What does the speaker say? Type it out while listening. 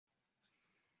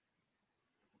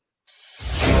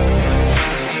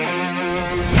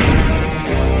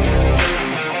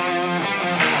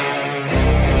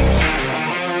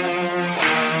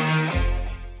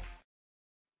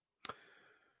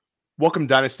Welcome,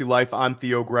 Dynasty Life. I'm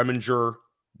Theo Gremminger.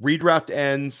 Redraft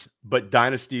ends, but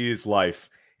Dynasty is life.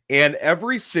 And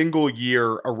every single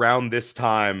year around this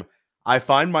time, I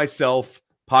find myself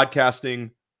podcasting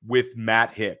with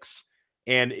Matt Hicks.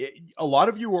 And a lot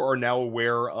of you are now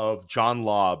aware of John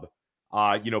Lobb.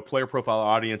 Player Profile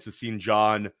audience has seen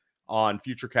John on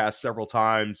Futurecast several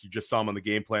times. You just saw him on the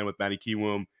Game Plan with Matty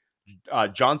Kiwoom.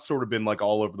 John's sort of been like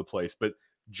all over the place, but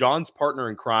John's partner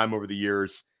in crime over the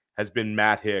years has been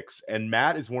Matt Hicks. And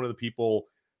Matt is one of the people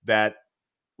that,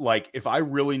 like, if I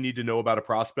really need to know about a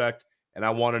prospect and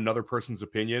I want another person's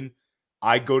opinion,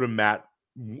 I go to Matt.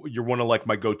 You're one of like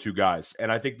my go-to guys.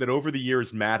 And I think that over the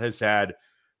years, Matt has had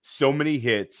so many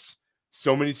hits,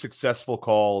 so many successful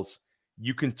calls.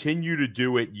 You continue to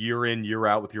do it year in, year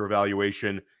out with your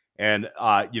evaluation. And,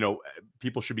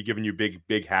 people should be giving you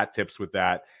big hat tips with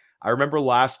that. I remember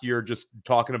last year just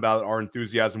talking about our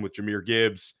enthusiasm with Jahmyr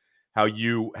Gibbs, how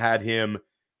you had him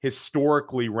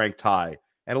historically ranked high.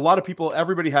 And a lot of people,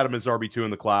 everybody had him as RB2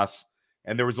 in the class,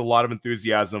 and there was a lot of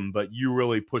enthusiasm, but you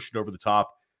really pushed it over the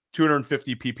top.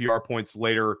 250 PPR points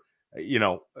later,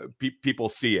 people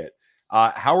see it.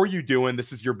 How are you doing?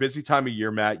 This is your busy time of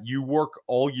year, Matt. You work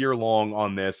all year long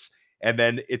on this, and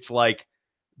then it's like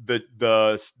the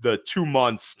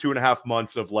 2.5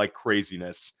 months of like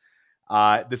craziness.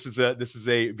 This is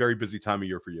a very busy time of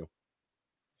year for you.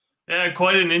 Yeah,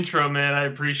 quite an intro, man. I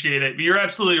appreciate it. But you're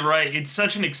absolutely right. It's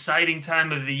such an exciting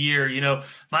time of the year.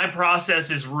 My process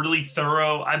is really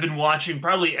thorough. I've been watching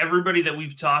probably everybody that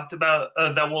we've talked about,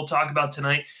 that we'll talk about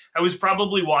tonight. I was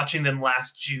probably watching them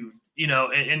last June,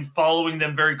 and following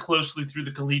them very closely through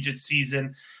the collegiate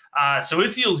season. So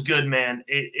it feels good, man.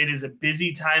 It is a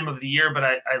busy time of the year, but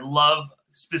I love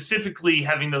specifically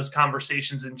having those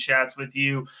conversations and chats with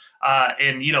you.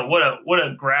 And what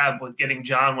a grab with getting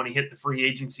John when he hit the free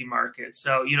agency market.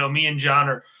 So, me and John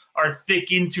are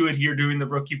thick into it here doing the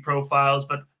rookie profiles,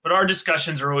 but our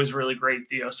discussions are always really great,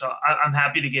 Theo. So I'm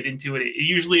happy to get into it. It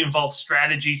usually involves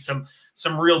strategy, some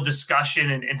real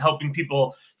discussion and helping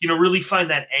people, really find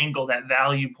that angle, that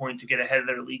value point to get ahead of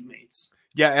their league mates.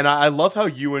 Yeah. And I love how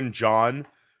you and John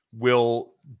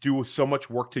will do so much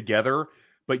work together,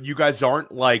 but you guys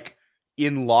aren't like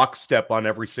in lockstep on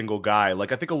every single guy.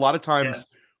 Like, I think a lot of times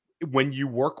when you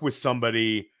work with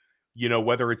somebody,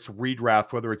 whether it's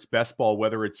redraft, whether it's best ball,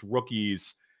 whether it's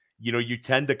rookies, you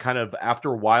tend to kind of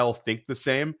after a while think the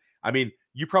same. I mean,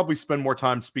 you probably spend more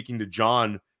time speaking to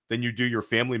John than you do your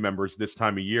family members this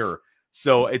time of year.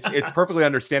 So it's perfectly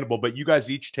understandable, but you guys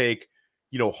each take,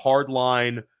 hard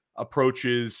line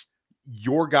approaches.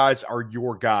 Your guys are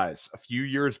your guys. A few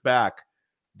years back,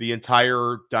 the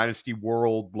entire Dynasty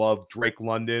world loved Drake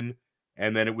London,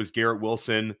 and then it was Garrett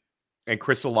Wilson, and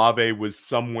Chris Olave was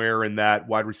somewhere in that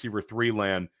wide receiver 3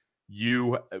 land.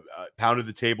 You pounded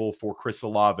the table for Chris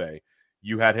Olave.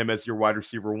 You had him as your wide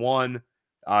receiver 1.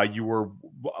 You were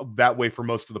that way for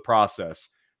most of the process.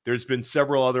 There's been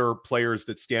several other players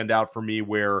that stand out for me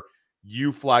where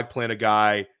you flag plant a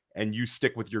guy and you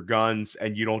stick with your guns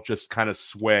and you don't just kind of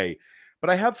sway. But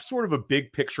I have sort of a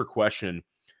big picture question.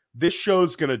 This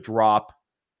show's going to drop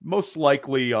most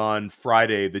likely on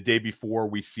Friday, the day before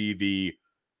we see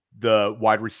the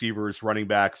wide receivers, running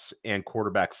backs, and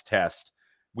quarterbacks test.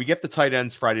 We get the tight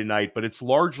ends Friday night, but it's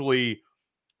largely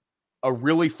a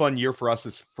really fun year for us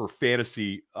as for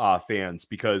fantasy fans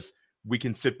because we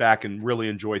can sit back and really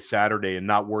enjoy Saturday and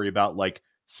not worry about like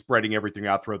spreading everything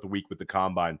out throughout the week with the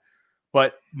combine.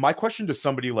 But my question to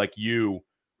somebody like you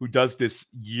who does this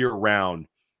year round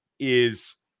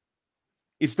is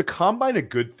the combine a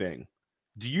good thing?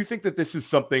 Do you think that this is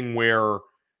something where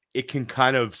it can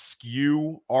kind of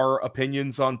skew our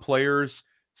opinions on players,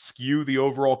 skew the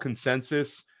overall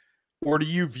consensus, or do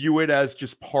you view it as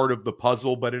just part of the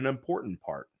puzzle, but an important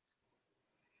part?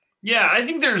 Yeah, I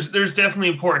think there's definitely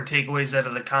important takeaways out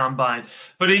of the combine,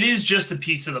 but it is just a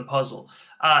piece of the puzzle.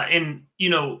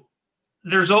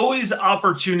 There's always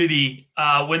opportunity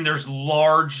when there's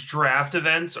large draft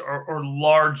events or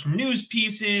large news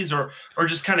pieces or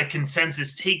just kind of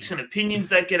consensus takes and opinions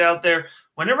that get out there.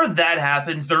 Whenever that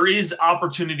happens, there is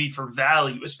opportunity for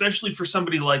value, especially for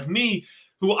somebody like me,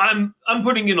 who I'm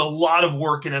putting in a lot of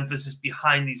work and emphasis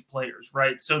behind these players,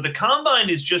 right? So the combine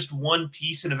is just one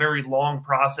piece in a very long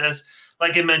process.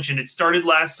 Like I mentioned, it started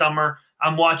last summer.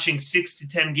 I'm watching 6 to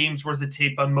 10 games worth of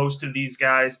tape on most of these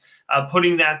guys,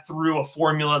 putting that through a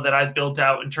formula that I've built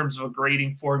out in terms of a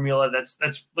grading formula.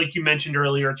 That's like you mentioned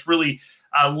earlier. It's really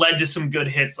led to some good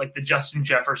hits like the Justin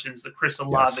Jeffersons, the Chris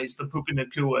Olaves, the Puka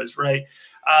Nakuas, right?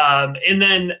 And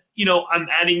then, you know, I'm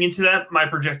adding into that my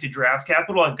projected draft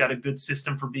capital. I've got a good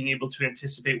system for being able to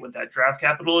anticipate what that draft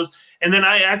capital is. And then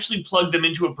I actually plug them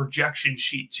into a projection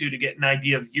sheet too to get an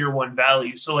idea of year one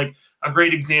value. So like a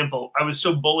great example, I was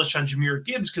so bullish on Jahmyr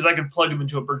Gibbs because I could plug him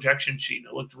into a projection sheet and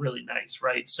it looked really nice,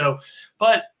 right? So,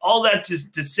 but all that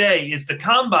to say is the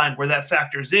combine where that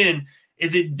factors in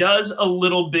is it does a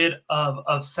little bit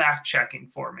of fact checking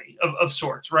for me of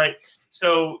sorts, right?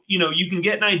 So, you know, you can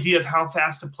get an idea of how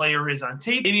fast a player is on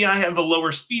tape. Maybe I have a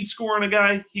lower speed score on a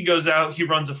guy. He goes out, he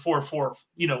runs a 4.4,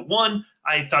 you know, 1.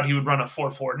 I thought he would run a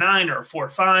 4.49 or a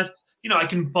 4.5. You know, I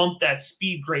can bump that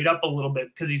speed grade up a little bit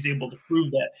because he's able to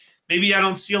prove that. Maybe I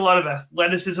don't see a lot of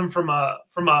athleticism from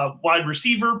a wide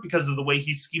receiver because of the way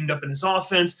he's schemed up in his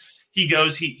offense. He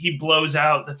goes, he blows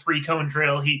out the 3-cone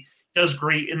drill. He does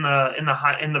great in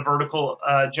the vertical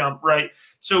jump, right?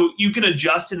 So you can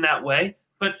adjust in that way.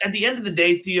 But at the end of the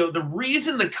day, Theo, the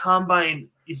reason the combine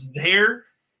is there,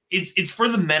 it's for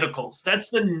the medicals. That's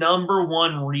the number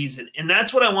one reason. And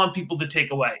that's what I want people to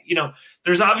take away. You know,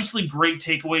 there's obviously great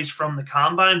takeaways from the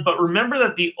combine, but remember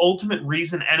that the ultimate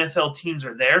reason NFL teams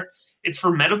are there, it's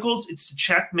for medicals. It's to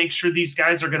check, make sure these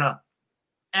guys are going to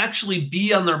actually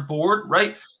be on their board,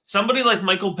 right? Somebody like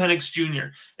Michael Penix Jr.,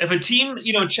 if a team,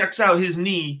 you know, checks out his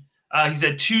knee, he's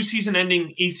had 2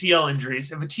 season-ending ACL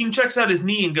injuries. If a team checks out his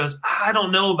knee and goes, I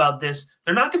don't know about this,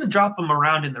 they're not going to drop him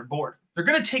around in their board. They're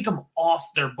going to take him off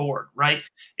their board, right?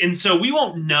 And so we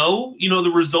won't know, you know, the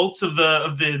results of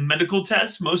the medical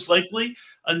test most likely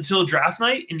until draft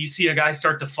night, and you see a guy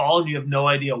start to fall and you have no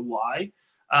idea why.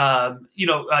 You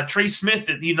know, Trey Smith,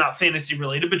 he's not fantasy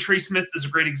related, but Trey Smith is a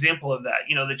great example of that.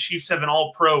 You know, the Chiefs have an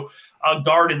all-pro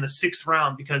guard in the 6th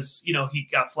round because, you know, he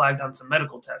got flagged on some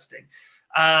medical testing.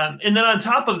 And then on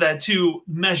top of that, too,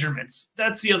 measurements.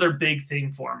 That's the other big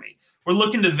thing for me. We're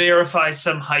looking to verify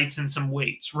some heights and some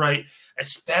weights, right?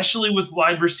 Especially with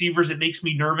wide receivers, it makes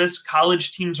me nervous.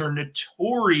 College teams are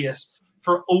notorious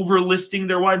for overlisting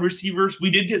their wide receivers.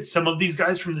 We did get some of these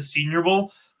guys from the Senior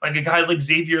Bowl. Like a guy like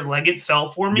Xavier Leggett fell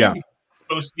for me. Yeah. He's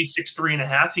supposed to be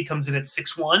 6'3.5". He comes in at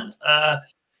 6'1".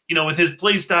 You know, with his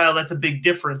play style, that's a big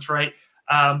difference, right?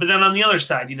 But then on the other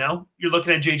side, you know, you're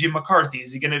looking at J.J. McCarthy.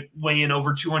 Is he going to weigh in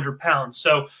over 200 pounds?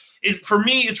 So for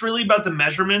me, it's really about the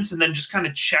measurements and then just kind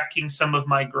of checking some of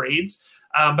my grades.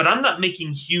 But I'm not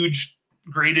making huge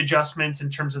grade adjustments in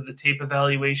terms of the tape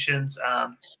evaluations.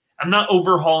 I'm not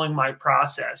overhauling my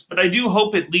process, but I do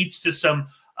hope it leads to some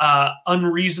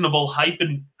unreasonable hype,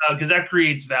 and because that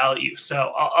creates value.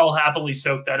 So I'll happily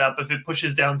soak that up if it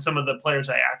pushes down some of the players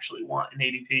I actually want in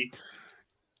ADP.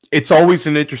 It's always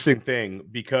an interesting thing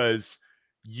because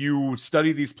you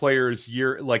study these players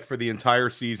like for the entire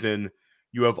season,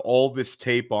 you have all this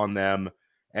tape on them,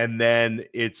 and then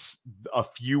it's a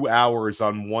few hours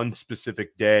on one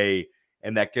specific day,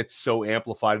 and that gets so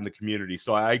amplified in the community.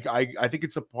 So I think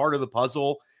it's a part of the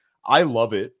puzzle. I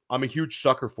love it. I'm a huge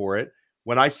sucker for it.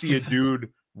 When I see a dude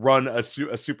run a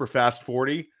super fast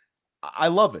 40, I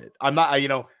love it. I'm not, you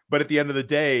know, but at the end of the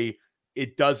day,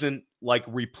 it doesn't like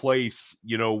replace,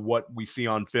 you know, what we see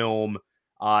on film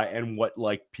and what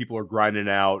like people are grinding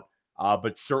out.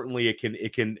 But certainly it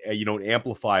can, you know,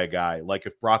 amplify a guy. Like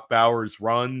if Brock Bowers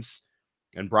runs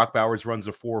a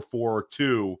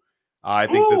 4.42, I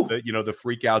think that the, you know, the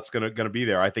freak out's gonna be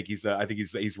there. I think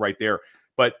he's right there.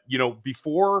 But you know,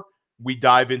 before we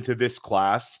dive into this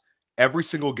class, every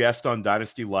single guest on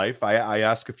Dynasty Life, I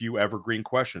ask a few evergreen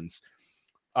questions,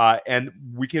 and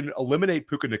we can eliminate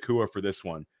Puka Nacua for this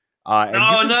one. And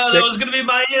that was going to be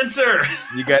my answer.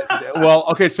 You get well,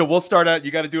 okay. So we'll start out.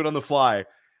 You got to do it on the fly.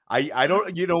 I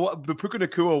don't, you know what, the Puka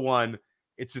Nacua one.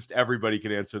 It's just everybody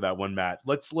can answer that one, Matt.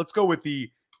 Let's go with the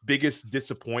biggest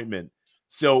disappointment.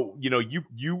 So you know,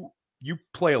 you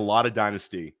play a lot of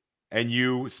Dynasty, and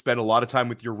you spend a lot of time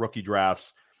with your rookie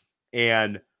drafts,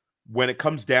 and when it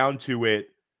comes down to it,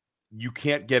 you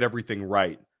can't get everything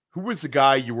right. Who was the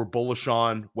guy you were bullish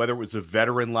on, whether it was a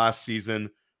veteran last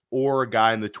season or a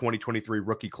guy in the 2023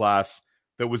 rookie class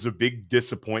that was a big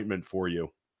disappointment for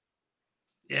you?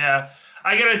 Yeah,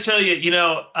 I got to tell you, you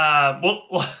know,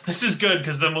 well, this is good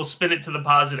because then we'll spin it to the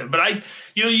positive. But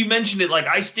you know, you mentioned it, like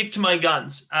I stick to my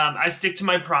guns. I stick to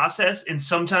my process, and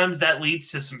sometimes that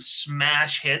leads to some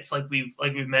smash hits, like we've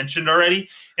mentioned already,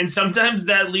 and sometimes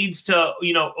that leads to,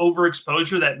 you know,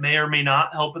 overexposure that may or may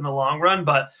not help in the long run.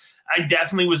 But I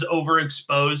definitely was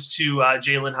overexposed to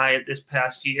Jalen Hyatt this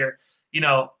past year. You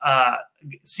know,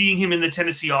 seeing him in the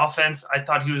Tennessee offense, I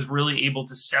thought he was really able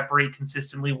to separate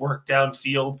consistently, work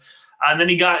downfield. And then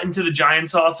he got into the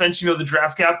Giants offense. You know, the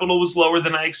draft capital was lower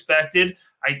than I expected.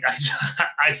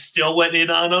 I still went in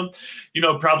on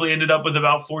him, probably ended up with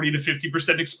about 40 to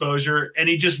 50% exposure, and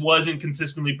he just wasn't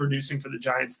consistently producing for the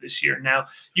Giants this year. Now,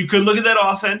 you could look at that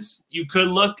offense. You could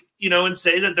look, and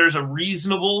say that there's a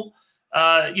reasonable,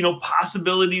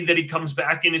 possibility that he comes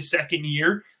back in his second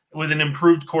year with an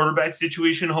improved quarterback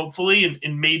situation, hopefully,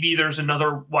 and maybe there's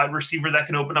another wide receiver that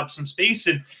can open up some space,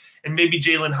 and maybe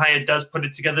Jalen Hyatt does put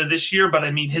it together this year, but I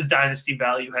mean, his dynasty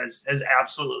value has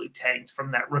absolutely tanked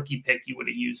from that rookie pick you would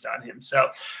have used on him. So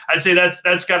I'd say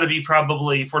that's got to be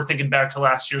probably, if we're thinking back to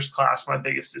last year's class, my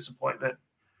biggest disappointment.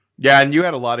 Yeah, and you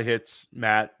had a lot of hits,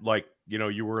 Matt. Like,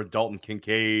 you were a Dalton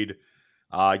Kincaid.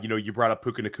 You brought up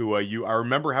Puka Nacua. I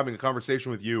remember having a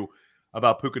conversation with you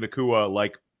about Puka Nacua,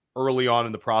 like early on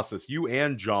in the process. You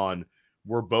and John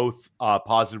were both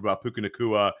positive about Puka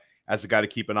Nacua as a guy to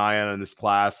keep an eye on in this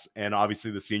class. And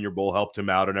obviously the Senior Bowl helped him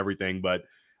out and everything, but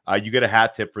you get a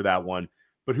hat tip for that one.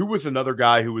 But who was another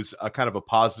guy who was a kind of a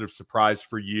positive surprise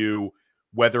for you,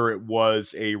 whether it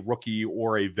was a rookie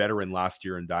or a veteran last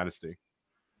year in Dynasty?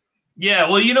 Yeah,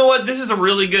 well, you know what? This is a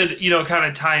really good, kind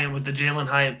of tie-in with the Jalen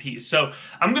Hyatt piece. So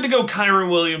I'm going to go Kyren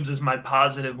Williams as my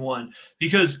positive one,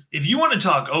 because if you want to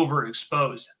talk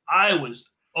overexposed, I was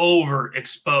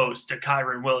overexposed to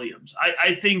Kyren Williams.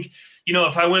 I think,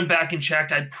 if I went back and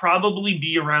checked, I'd probably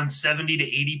be around 70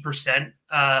 to 80%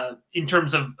 in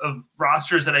terms of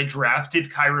rosters that I drafted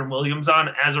Kyren Williams on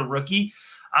as a rookie.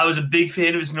 I was a big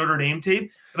fan of his Notre Dame tape,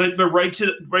 but right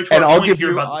to and I'll give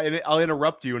you, I'll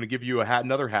interrupt you and give you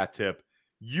another hat tip.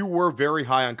 You were very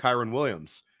high on Kyren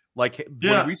Williams. Like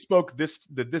when we spoke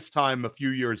this time a few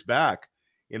years back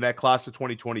in that class of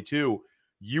 2022,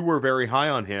 you were very high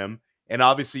on him, and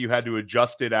obviously you had to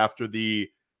adjust it after the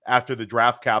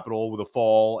draft capital with a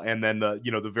fall and then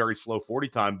the very slow 40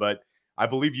 time. But I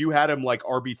believe you had him like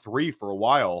RB3 for a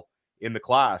while in the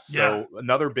class. So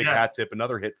another big hat tip,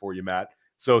 another hit for you, Matt.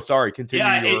 So sorry, continue.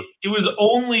 Yeah, it was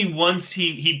only once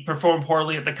he performed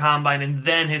poorly at the combine and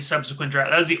then his subsequent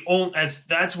draft.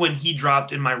 That's when he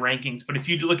dropped in my rankings. But if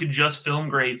you look at just film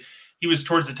grade, he was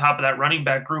towards the top of that running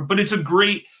back group. But it's a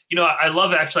great, I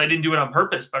love, actually, I didn't do it on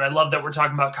purpose, but I love that we're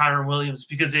talking about Kyren Williams,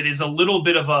 because it is a little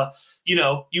bit of a,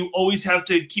 you always have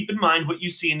to keep in mind what you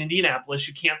see in Indianapolis.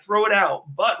 You can't throw it out.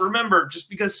 But remember, just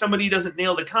because somebody doesn't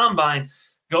nail the combine,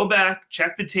 go back,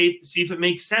 check the tape, see if it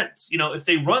makes sense. If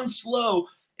they run slow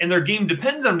and their game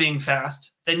depends on being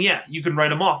fast, then yeah, you can write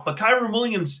them off. But Kyren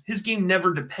Williams, his game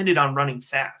never depended on running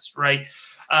fast, right?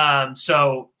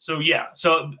 So yeah.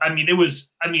 So,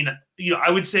 I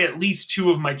would say at least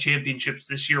 2 of my championships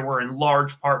this year were in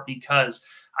large part because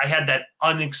I had that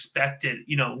unexpected,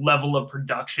 level of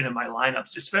production in my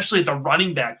lineups, especially at the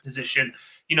running back position,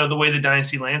 the way the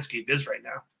dynasty landscape is right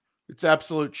now. It's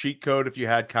absolute cheat code if you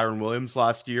had Kyren Williams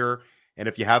last year. And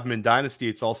if you have him in Dynasty,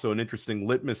 it's also an interesting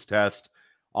litmus test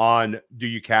on, do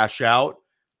you cash out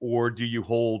or do you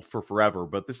hold for forever?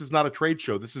 But this is not a trade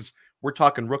show. We're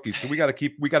talking rookies. So we got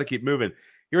to keep moving.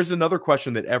 Here's another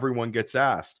question that everyone gets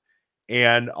asked.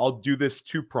 And I'll do this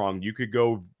 2-pronged. You could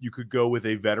go with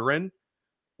a veteran,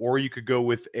 or you could go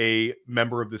with a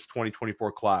member of this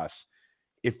 2024 class.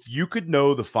 If you could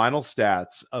know the final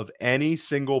stats of any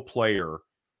single player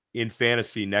in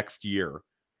fantasy next year,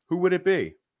 who would it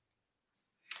be?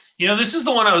 This is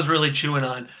the one I was really chewing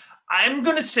on. I'm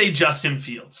going to say Justin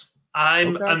Fields.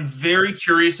 I'm very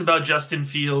curious about Justin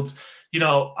Fields. He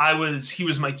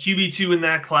was my QB2 in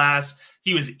that class.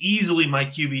 He was easily my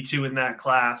QB2 in that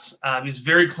class. He was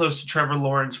very close to Trevor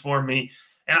Lawrence for me.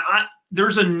 And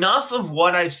there's enough of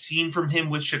what I've seen from him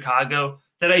with Chicago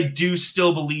that I do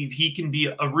still believe he can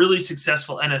be a really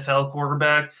successful NFL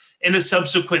quarterback and a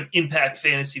subsequent impact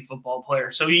fantasy football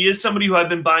player. So he is somebody who I've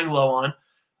been buying low on.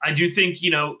 I do think,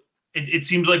 it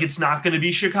seems like it's not going to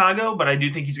be Chicago, but I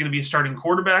do think he's going to be a starting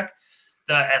quarterback.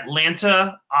 The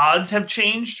Atlanta odds have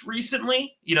changed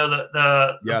recently.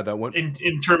 That one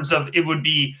in terms of, it would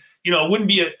be, it wouldn't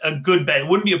be a good bet. It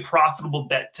wouldn't be a profitable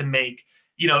bet to make,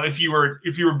 if you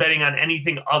were betting on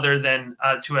anything other than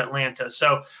to Atlanta.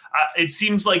 So it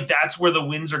seems like that's where the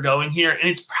winds are going here. And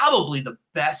it's probably the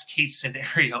best case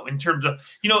scenario in terms of,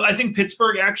 I think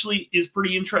Pittsburgh actually is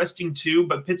pretty interesting too,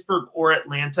 but Pittsburgh or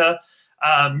Atlanta,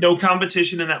 no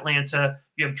competition in Atlanta.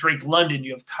 You have Drake London,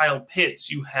 you have Kyle Pitts,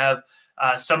 you have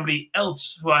somebody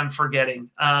else who I'm forgetting.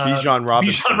 Bijan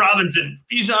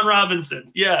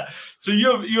Robinson. Yeah. So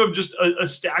you have just a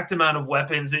stacked amount of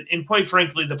weapons. And quite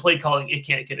frankly, the play calling, it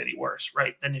can't get any worse,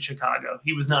 right, than in Chicago.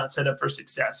 He was not set up for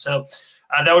success. So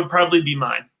that would probably be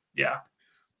mine. Yeah.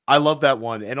 I love that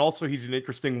one. And also he's an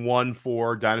interesting one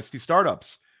for dynasty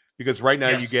startups, because right now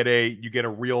you get a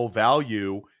real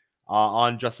value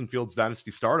on Justin Fields'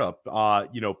 dynasty startup,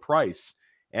 price.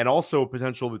 and also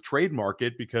potential the trade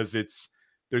market, because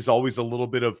there's always a little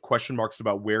bit of question marks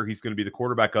about where he's going to be the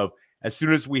quarterback of. As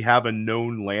soon as we have a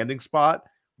known landing spot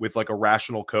with like a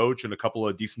rational coach and a couple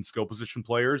of decent skill position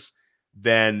players,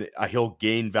 then he'll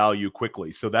gain value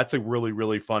quickly. So that's a really,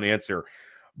 really fun answer.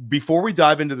 Before we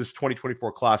dive into this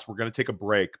 2024 class, we're going to take a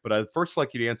break, but I'd first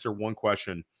like you to answer one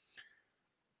question.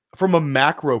 From a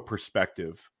macro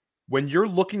perspective, when you're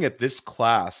looking at this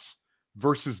class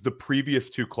versus the previous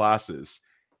two classes,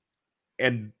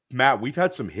 and Matt, we've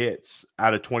had some hits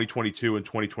out of 2022 and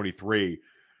 2023.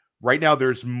 Right now,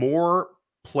 there's more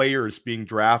players being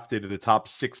drafted in the top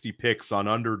 60 picks on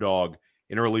Underdog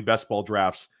in early best ball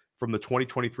drafts from the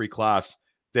 2023 class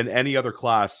than any other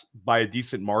class by a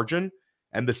decent margin.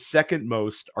 And the second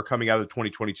most are coming out of the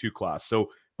 2022 class. So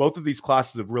both of these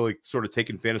classes have really sort of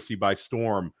taken fantasy by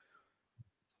storm.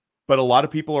 But a lot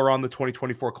of people are on the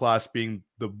 2024 class being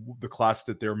the class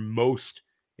that they're most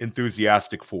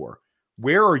enthusiastic for.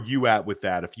 Where are you at with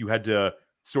that? If you had to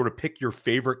sort of pick your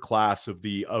favorite class of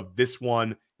this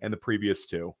one and the previous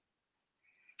two.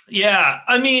 Yeah,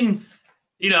 I mean,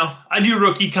 I do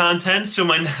rookie content, so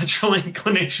my natural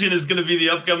inclination is going to be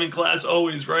the upcoming class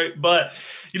always, right? But,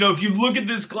 if you look at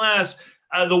this class,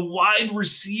 the wide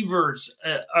receivers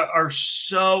are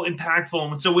so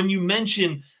impactful. And so when you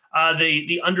mention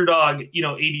the Underdog,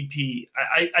 ADP,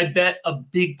 I bet a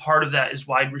big part of that is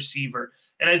wide receiver.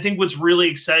 And I think what's really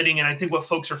exciting, and I think what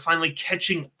folks are finally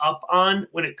catching up on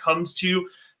when it comes to,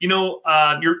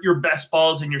 your best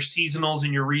balls and your seasonals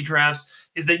and your redrafts,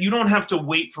 is that you don't have to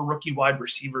wait for rookie wide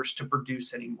receivers to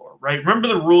produce anymore, right? Remember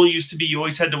the rule used to be you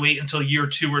always had to wait until year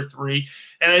 2 or 3.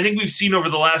 And I think we've seen over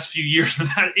the last few years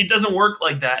that it doesn't work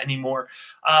like that anymore.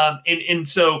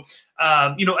 So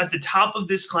at the top of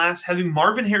this class, having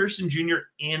Marvin Harrison Jr.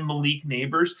 and Malik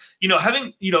Nabers,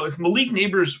 if Malik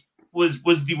Nabers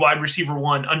was the wide receiver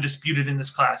one undisputed in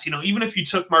this class, even if you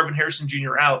took Marvin Harrison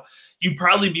Jr. out, you'd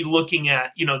probably be looking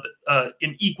at,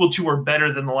 an equal to or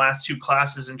better than the last two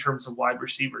classes in terms of wide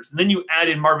receivers. And then you add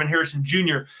in Marvin Harrison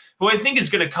Jr., who I think is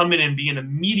going to come in and be an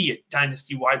immediate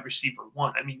dynasty wide receiver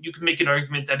one. I mean, you can make an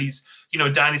argument that he's,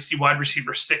 dynasty wide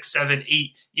receiver 6, 7,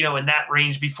 8, in that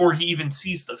range before he even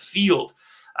sees the field.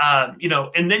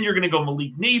 And then you're going to go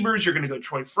Malik Nabers, you're going to go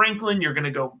Troy Franklin, you're going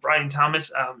to go Brian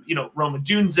Thomas, Roma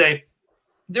Dunze.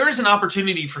 There is an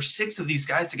opportunity for 6 of these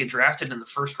guys to get drafted in the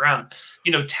first round.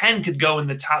 10 could go in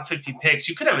the top 50 picks.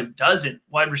 You could have a dozen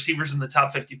wide receivers in the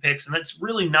top 50 picks, and that's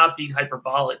really not being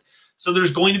hyperbolic. So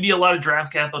there's going to be a lot of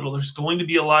draft capital. There's going to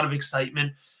be a lot of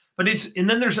excitement, and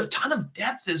then there's a ton of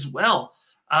depth as well.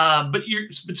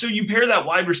 So you pair that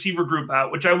wide receiver group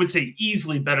out, which I would say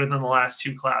easily better than the last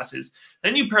two classes.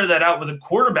 Then you pair that out with a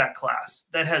quarterback class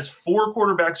that has 4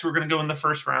 quarterbacks who are going to go in the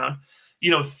first round.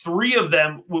 3 of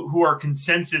them who are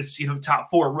consensus, top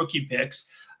 4 rookie picks.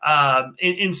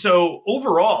 And so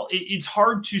overall, it's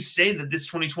hard to say that this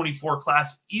 2024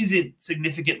 class isn't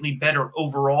significantly better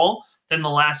overall than the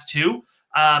last two.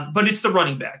 But it's the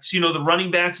running backs. The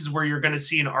running backs is where you're going to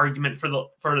see an argument for the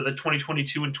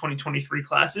 2022 and 2023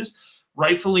 classes.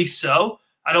 Rightfully so.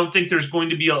 I don't think there's going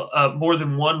to be a more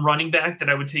than one running back that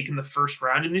I would take in the first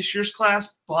round in this year's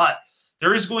class, but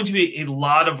there is going to be a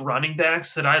lot of running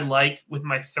backs that I like with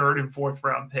my 3rd and 4th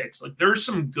round picks. Like, there's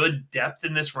some good depth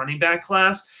in this running back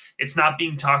class. It's not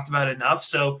being talked about enough.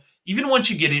 So even once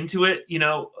you get into it,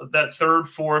 that 3rd,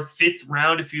 4th, 5th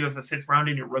round, if you have a 5th round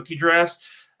in your rookie drafts,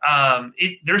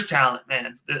 there's talent,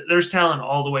 man. There's talent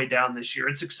all the way down this year.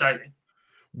 It's exciting.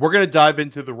 We're going to dive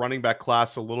into the running back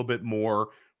class a little bit more.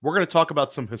 We're going to talk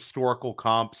about some historical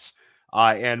comps.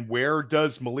 And where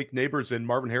does Malik Nabers and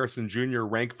Marvin Harrison Jr.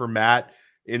 rank for Matt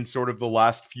in sort of the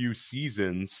last few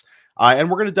seasons? And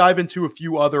we're going to dive into a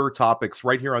few other topics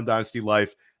right here on Dynasty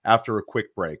Life after a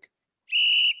quick break.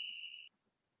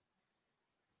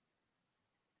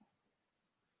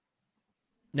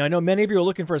 Now, I know many of you are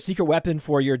looking for a secret weapon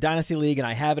for your Dynasty League, and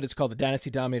I have it. It's called the Dynasty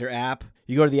Dominator app.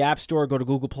 You go to the App Store, go to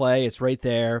Google Play. It's right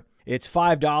there. It's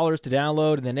 $5 to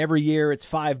download, and then every year it's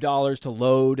 $5 to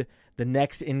load the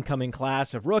next incoming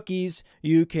class of rookies.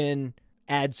 You can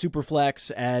add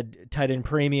Superflex, add tight end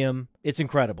premium. It's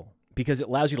incredible because it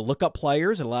allows you to look up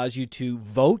players. It allows you to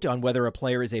vote on whether a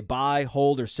player is a buy,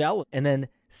 hold, or sell, and then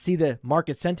see the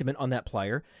market sentiment on that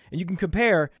player. And you can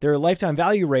compare their lifetime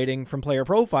value rating from Player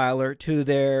Profiler to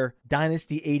their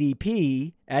Dynasty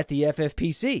ADP at the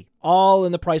FFPC, all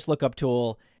in the price lookup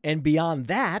tool. And beyond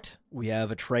that, we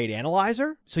have a trade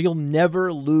analyzer, so you'll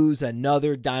never lose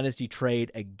another Dynasty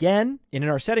trade again. And in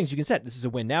our settings, you can set this is a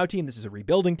win now team, this is a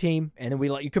rebuilding team, and then we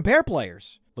let you compare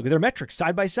players. Look at their metrics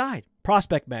side by side,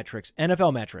 prospect metrics,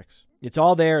 NFL metrics. It's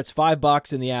all there. It's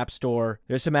 $5 in the App Store.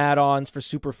 There's some add-ons for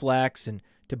Superflex and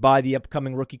to buy the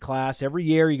upcoming rookie class. Every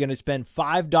year, you're going to spend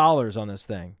 $5 on this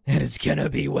thing, and it's going to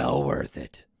be well worth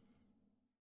it.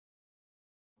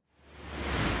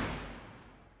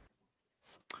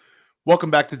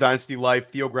 Welcome back to Dynasty Life.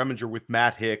 Theo Gremminger with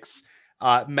Matt Hicks.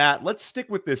 Matt, let's stick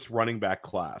with this running back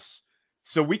class.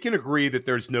 So we can agree that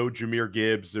there's no Jahmyr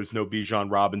Gibbs, there's no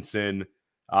Bijan Robinson,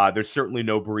 there's certainly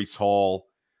no Breece Hall.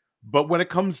 But when it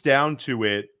comes down to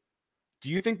it, do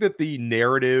you think that the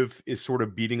narrative is sort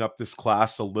of beating up this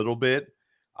class a little bit?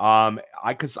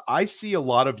 Because I see a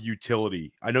lot of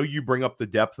utility. I know you bring up the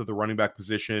depth of the running back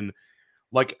position.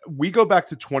 Like, we go back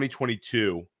to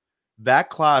 2022.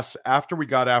 That class, after we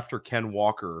got after Ken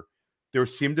Walker, there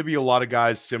seemed to be a lot of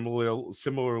guys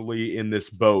similarly in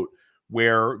this boat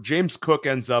where James Cook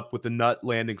ends up with a nut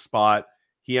landing spot.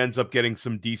 He ends up getting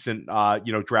some decent,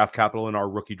 draft capital in our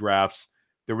rookie drafts.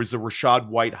 There was a Rachaad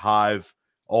White hive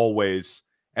always.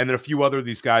 And then a few other of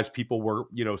these guys people were,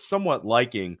 somewhat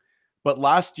liking. But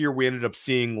last year we ended up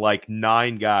seeing like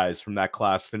 9 guys from that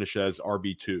class finish as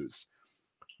RB2s.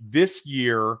 This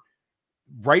year,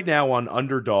 right now on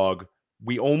Underdog,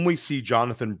 we only see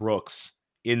Jonathan Brooks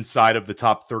inside of the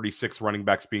top 36 running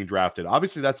backs being drafted.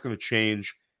 Obviously, that's going to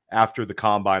change after the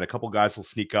combine. A couple guys will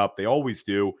sneak up. They always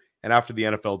do. And after the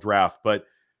NFL draft. But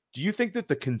do you think that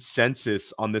the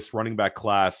consensus on this running back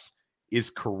class is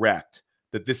correct?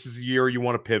 That this is the year you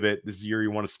want to pivot. This is the year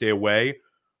you want to stay away?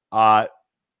 I'm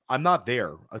not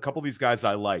there. A couple of these guys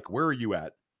I like. Where are you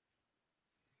at?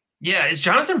 Yeah, is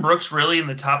Jonathan Brooks really in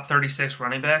the top 36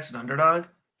 running backs at Underdog?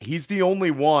 He's the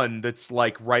only one that's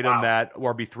like right on that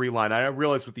RB3 line. I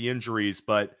realize with the injuries,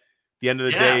 but at the end of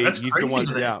the day, he's the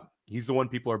one. Yeah, he's the one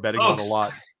people are betting on a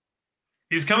lot.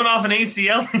 He's coming off an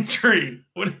ACL injury.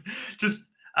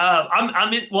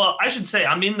 I'm in. Well, I should say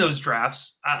I'm in those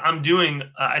drafts. I'm doing.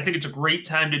 I think it's a great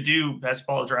time to do best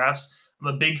ball drafts. I'm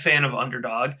a big fan of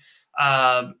Underdog.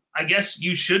 I guess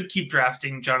you should keep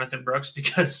drafting Jonathan Brooks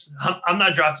because I'm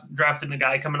not drafting a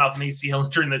guy coming off an ACL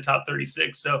injury in the top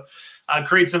 36. So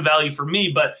create some value for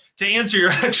me. But to answer your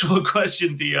actual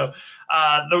question, Theo,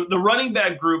 the running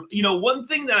back group, one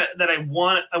thing that I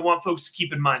want folks to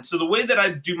keep in mind. So the way that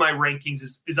I do my rankings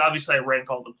is obviously I rank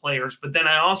all the players, but then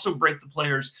I also break the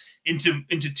players into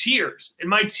tiers. And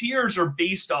my tiers are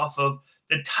based off of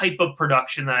the type of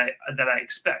production that I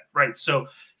expect, right? So,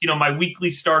 my weekly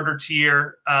starter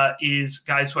tier is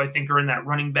guys who I think are in that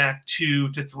running back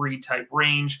 2 to 3 type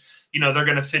range. They're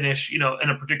going to finish, in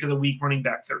a particular week, running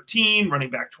back 13, running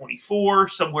back 24,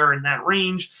 somewhere in that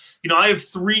range. I have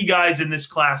 3 guys in this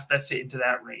class that fit into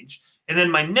that range. And then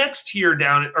my next tier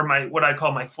down are what I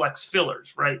call my flex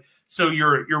fillers, right? So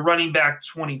you're running back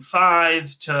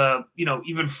 25 to,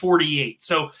 even 48.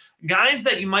 So guys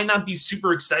that you might not be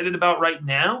super excited about right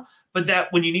now, but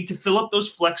that when you need to fill up those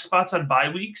flex spots on bye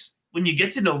weeks, when you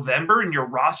get to November and your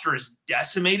roster is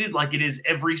decimated like it is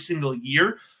every single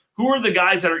year, who are the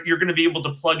guys that you're going to be able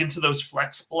to plug into those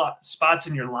flex spots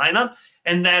in your lineup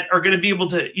and that are going to be able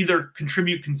to either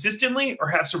contribute consistently or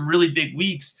have some really big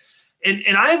weeks?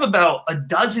 And I have about a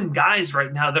dozen guys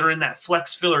right now that are in that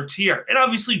flex filler tier. And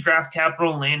obviously draft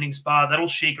capital and landing spot, that'll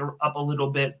shake up a little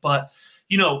bit. But,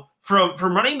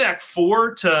 from running back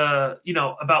 4 to,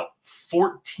 about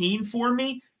 14 for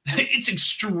me, it's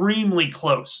extremely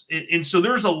close. And so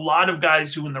there's a lot of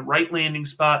guys who in the right landing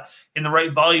spot, in the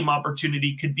right volume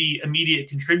opportunity could be immediate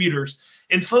contributors.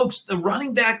 And folks, the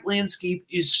running back landscape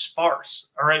is sparse.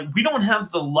 All right. We don't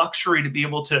have the luxury to be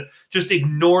able to just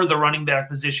ignore the running back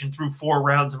position through 4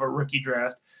 rounds of a rookie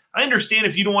draft. I understand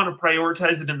if you don't want to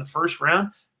prioritize it in the first round,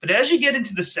 but as you get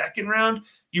into the second round,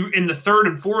 you in the third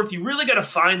and fourth, you really got to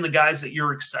find the guys that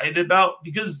you're excited about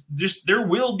because there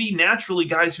will be naturally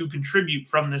guys who contribute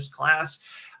from this class,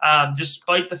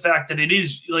 despite the fact that it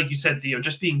is, like you said, Theo,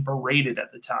 just being berated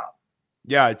at the top.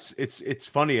 Yeah, it's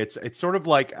funny. It's sort of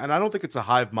like, and I don't think it's a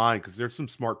hive mind because there's some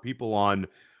smart people on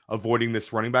avoiding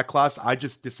this running back class. I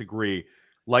just disagree.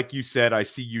 Like you said, I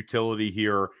see utility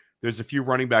here. There's a few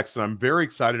running backs that I'm very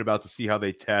excited about to see how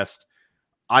they test.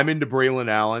 I'm into Braylon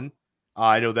Allen.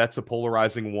 I know that's a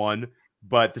polarizing one,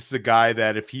 but this is a guy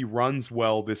that if he runs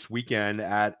well this weekend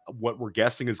at what we're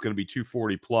guessing is going to be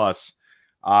 240 plus,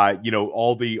 all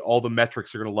the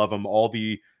metrics are going to love him. All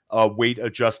the weight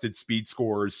adjusted speed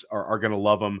scores are going to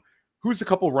love him. Who's a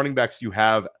couple of running backs you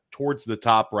have towards the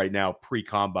top right now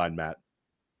pre-combine, Matt?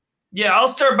 Yeah, I'll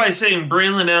start by saying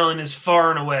Braylon Allen is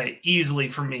far and away, easily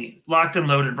for me, locked and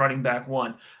loaded running back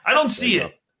 1. I don't see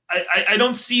it. I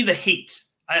don't see the hate.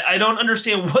 I don't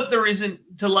understand what there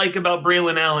isn't to like about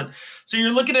Braylon Allen. So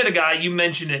you're looking at a guy, you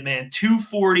mentioned it, man,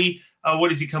 240,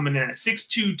 What is he coming in at?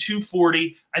 6'2",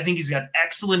 240. I think he's got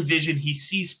excellent vision. He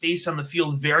sees space on the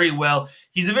field very well.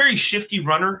 He's a very shifty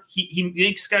runner. He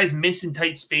makes guys miss in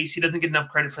tight space. He doesn't get enough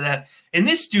credit for that. And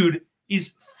this dude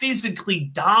is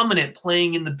physically dominant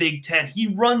playing in the Big Ten. He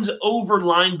runs over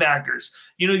linebackers.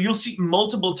 You'll see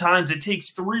multiple times it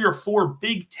takes 3 or 4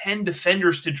 Big Ten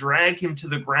defenders to drag him to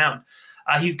the ground.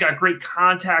 He's got great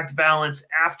contact balance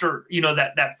after,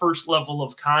 that first level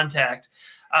of contact.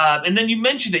 And then you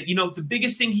mentioned it, the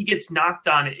biggest thing he gets knocked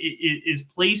on is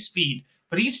play speed,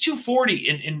 but he's 240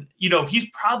 and he's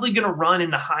probably going to run in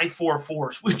the high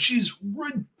 4.4s, which is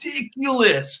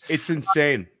ridiculous. It's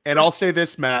insane. And I'll say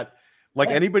this, Matt, like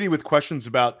anybody with questions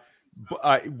about,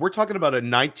 we're talking about a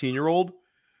 19-year-old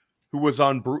who was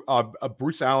on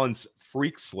Bruce Allen's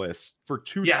freaks list for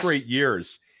 2 straight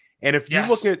years. And if you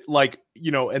look at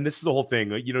and this is the whole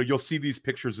thing, you'll see these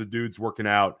pictures of dudes working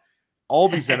out. All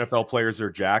these NFL players are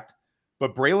jacked,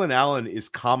 but Braylon Allen is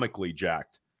comically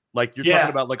jacked. Like you're talking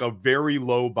about like a very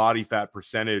low body fat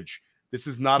percentage. This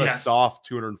is not a soft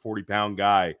 240-pound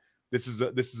guy. This is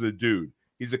a dude.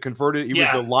 He's a converted. He was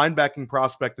a linebacking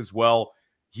prospect as well.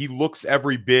 He looks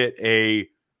every bit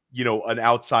an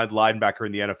outside linebacker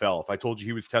in the NFL. If I told you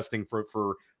he was testing for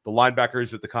the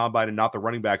linebackers at the combine and not the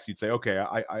running backs, you'd say, okay,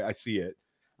 I see it.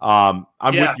 I'm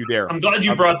with you there. I'm glad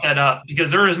you brought that up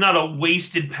because there is not a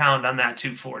wasted pound on that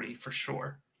 240 for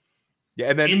sure.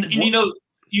 Yeah, and then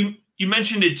you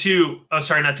mentioned it too. Oh,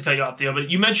 sorry, not to cut you off, Theo,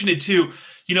 but you mentioned it too.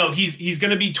 He's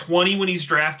going to be 20 when he's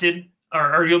drafted,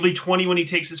 or he'll be 20 when he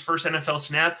takes his first NFL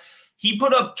snap. He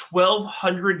put up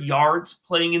 1,200 yards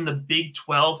playing in the Big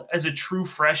 12 as a true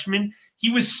freshman. He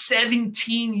was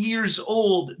 17 years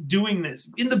old doing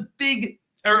this in the Big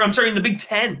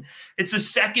 10. It's the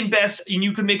second best, and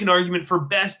you could make an argument for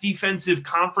best defensive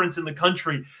conference in the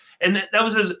country. And that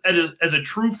was as a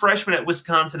true freshman at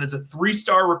Wisconsin, as a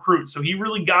 3-star recruit. So he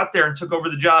really got there and took over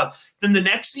the job. Then the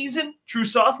next season, true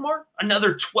sophomore, another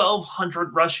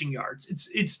 1,200 rushing yards.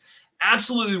 It's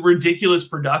absolutely ridiculous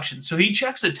production. So he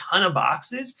checks a ton of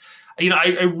boxes.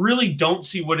 I really don't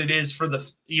see what it is for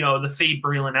the fade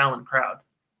Braylon Allen crowd.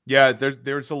 Yeah,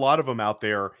 there's a lot of them out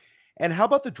there. And how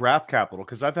about the draft capital?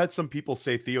 Because I've had some people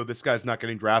say, Theo, this guy's not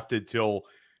getting drafted till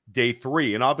day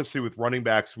 3. And obviously with running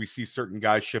backs, we see certain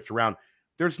guys shift around.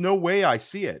 There's no way I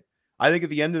see it. I think at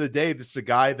the end of the day, this is a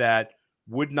guy that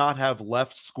would not have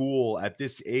left school at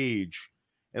this age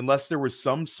unless there was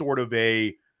some sort of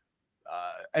an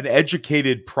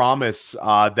educated promise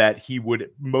that he would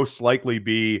most likely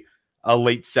be a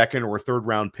late 2nd or 3rd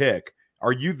round pick.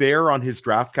 Are you there on his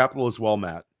draft capital as well,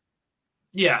 Matt?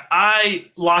 Yeah, I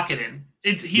lock it in.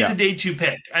 He's a day 2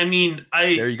 pick. I mean,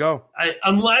 there you go.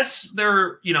 Unless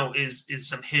there, is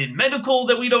some hidden medical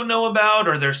that we don't know about,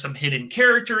 or there's some hidden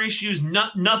character issues,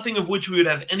 nothing of which we would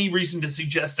have any reason to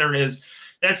suggest there is.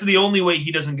 That's the only way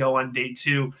he doesn't go on day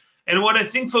 2. And what I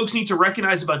think folks need to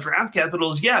recognize about draft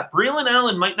capital is, Braylon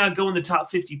Allen might not go in the top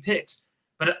 50 picks,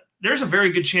 but there's a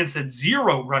very good chance that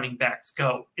 0 running backs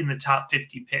go in the top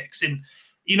 50 picks. And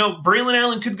Braylon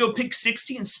Allen could go pick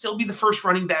 60 and still be the first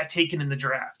running back taken in the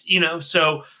draft,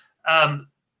 So, I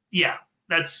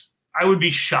would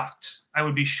be shocked. I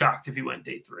would be shocked if he went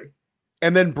day 3.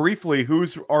 And then briefly,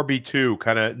 who's RB2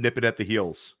 kind of nipping at the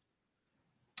heels?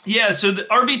 Yeah, so the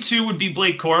RB2 would be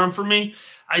Blake Corum for me.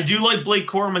 I do like Blake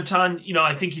Corum a ton.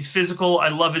 I think he's physical. I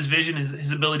love his vision,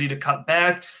 his ability to cut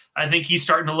back. I think he's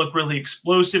starting to look really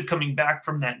explosive coming back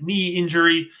from that knee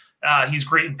injury. He's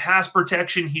great in pass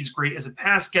protection. He's great as a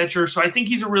pass catcher. So I think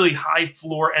he's a really high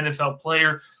floor NFL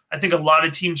player. I think a lot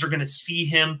of teams are going to see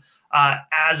him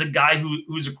as a guy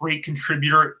who's a great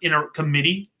contributor in a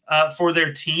committee for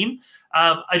their team.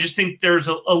 I just think there's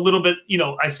a little bit,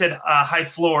 I said high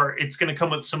floor. It's going to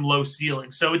come with some low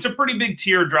ceiling. So it's a pretty big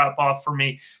tier drop off for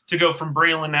me to go from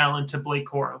Braylon Allen to Blake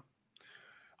Corum.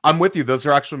 I'm with you. Those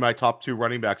are actually my top 2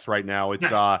 running backs right now. It's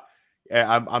nice.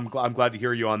 I'm glad to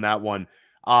hear you on that one.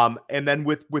 And then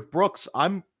with Brooks,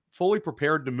 I'm fully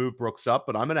prepared to move Brooks up,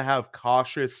 but I'm going to have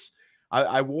cautious,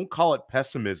 I won't call it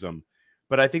pessimism,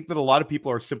 but I think that a lot of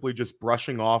people are simply just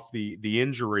brushing off the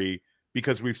injury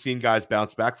because we've seen guys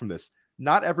bounce back from this.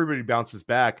 Not everybody bounces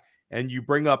back. And you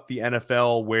bring up the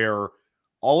NFL where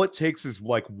all it takes is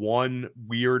like one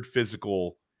weird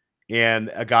physical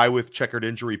and a guy with checkered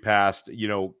injury past,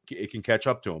 it can catch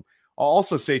up to him. I'll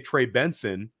also say Trey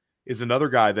Benson is another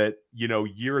guy that,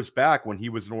 years back when he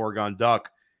was an Oregon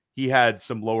Duck, he had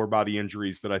some lower body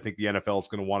injuries that I think the NFL is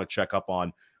going to want to check up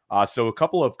on. So a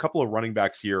couple of running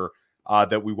backs here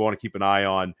that we want to keep an eye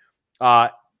on.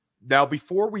 Now,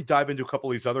 before we dive into a couple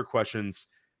of these other questions,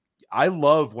 I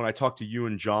love when I talk to you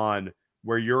and John,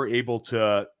 where you're able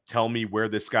to tell me where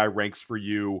this guy ranks for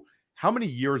you, how many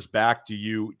years back do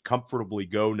you comfortably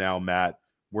go now, Matt,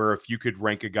 where if you could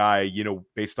rank a guy,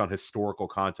 based on historical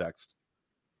context?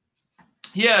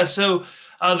 Yeah, so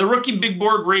the rookie big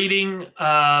board rating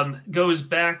goes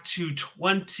back to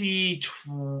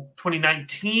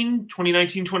 2019,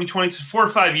 2020. So 4 or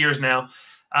 5 years now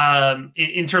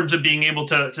in terms of being able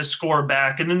to score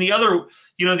back. And then the other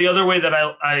way that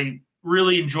I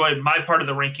really enjoy my part of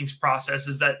the rankings process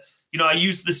is that, I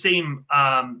use the same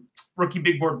rookie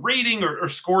big board rating or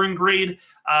scoring grade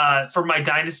for my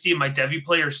dynasty and my Devy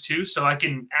players too. So I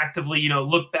can actively,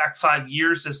 look back 5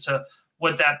 years as to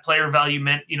what that player value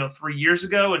meant, 3 years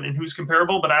ago and who's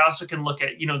comparable. But I also can look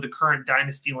at, the current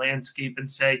dynasty landscape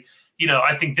and say,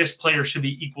 I think this player should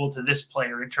be equal to this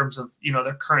player in terms of,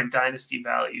 their current dynasty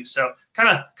value. So kind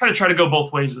of try to go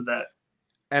both ways with that.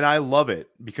 And I love it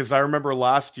because I remember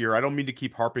last year, I don't mean to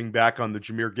keep harping back on the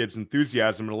Jahmyr Gibbs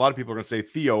enthusiasm. And a lot of people are going to say,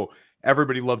 Theo,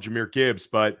 everybody loved Jahmyr Gibbs,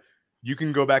 but you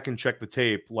can go back and check the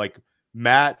tape. Like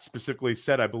Matt specifically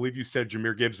said, I believe you said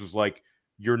Jahmyr Gibbs was like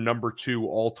your number 2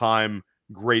 all-time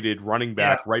graded running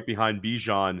back right behind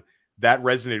Bijan. That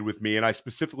resonated with me. And I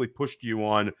specifically pushed you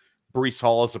on Breece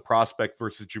Hall as a prospect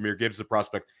versus Jahmyr Gibbs as a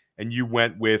prospect. And you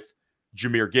went with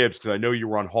Jahmyr Gibbs because I know you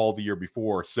were on Hall the year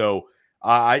before. So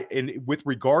and with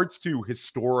regards to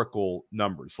historical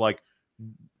numbers, like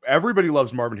everybody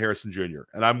loves Marvin Harrison Jr.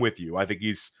 And I'm with you. I think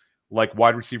he's like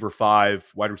wide receiver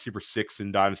 5, wide receiver 6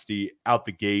 in Dynasty out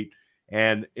the gate.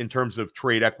 And in terms of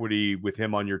trade equity with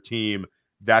him on your team,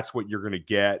 that's what you're going to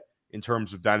get. In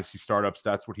terms of Dynasty startups,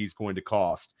 that's what he's going to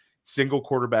cost. Single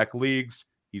quarterback leagues,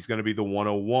 he's going to be the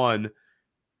 101.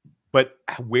 But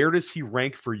where does he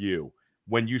rank for you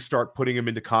when you start putting him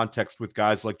into context with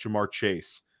guys like Jamar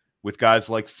Chase, with guys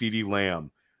like CeeDee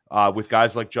Lamb, with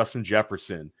guys like Justin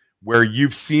Jefferson, where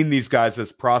you've seen these guys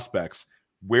as prospects?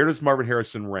 Where does Marvin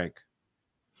Harrison rank?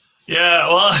 Yeah,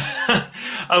 well,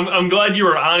 I'm glad you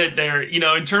were on it there.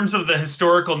 In terms of the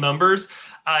historical numbers,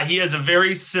 he has a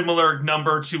very similar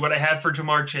number to what I had for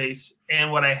Jamar Chase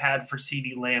and what I had for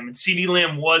CeeDee Lamb. And CeeDee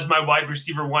Lamb was my wide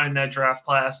receiver 1 in that draft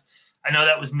class. I know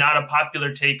that was not a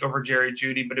popular take over Jerry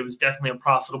Jeudy, but it was definitely a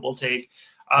profitable take.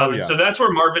 So that's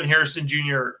where Marvin Harrison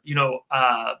Jr.,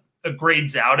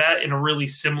 grades out at in a really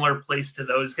similar place to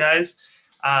those guys.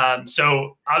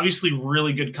 So obviously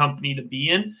really good company to be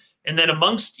in. And then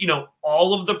amongst,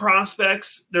 all of the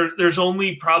prospects, there's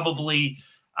only probably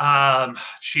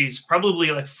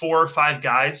like 4 or 5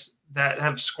 guys that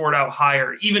have scored out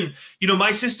higher. Even,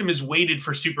 my system is weighted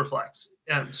for Superflex.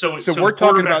 So we're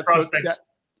talking about prospects.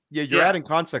 You're adding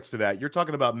context to that. You're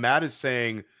talking about Matt is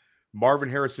saying Marvin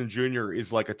Harrison Jr.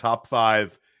 is like a top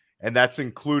 5, and that's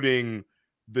including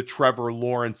the Trevor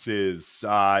Lawrences,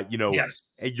 yes.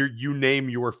 You name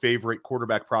your favorite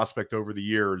quarterback prospect over the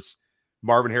years.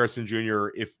 Marvin Harrison Jr.,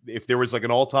 if there was like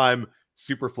an all-time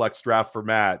Superflex draft for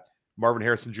Matt, Marvin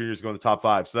Harrison Jr. is going to the top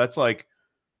 5. So that's like,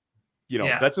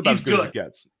 that's about as good as it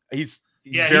gets. He's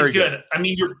very good. I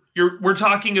mean, we're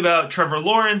talking about Trevor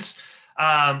Lawrence.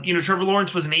 Trevor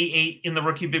Lawrence was an 8.8 in the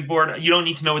rookie big board. You don't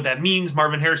need to know what that means.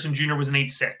 Marvin Harrison Jr. was an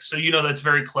 8.6. So, that's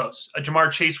very close.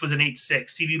 Jamar Chase was an 8.6.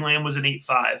 CeeDee Lamb was an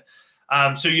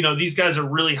 8.5. So, these guys are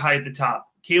really high at the top.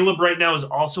 Caleb right now is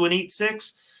also an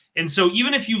 8.6. And so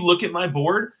even if you look at my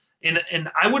board, and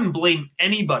I wouldn't blame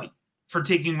anybody for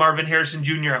taking Marvin Harrison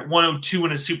Jr. at 102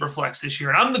 in a super flex this year.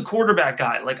 And I'm the quarterback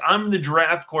guy. Like, I'm the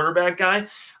draft quarterback guy.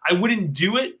 I wouldn't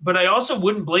do it, but I also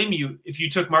wouldn't blame you if you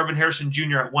took Marvin Harrison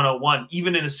Jr. at 101,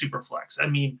 even in a super flex. I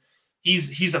mean,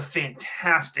 he's a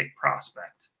fantastic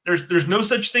prospect. There's no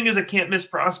such thing as a can't miss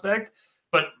prospect,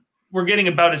 but we're getting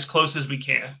about as close as we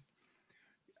can.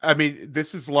 I mean,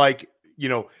 this is like,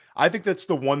 I think that's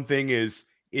the one thing is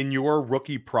in your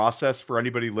rookie process for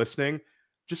anybody listening,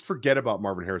 just forget about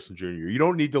Marvin Harrison Jr. You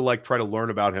don't need to like try to learn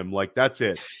about him. Like, that's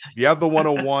it. If you have the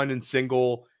 101 in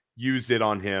single, use it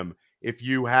on him. If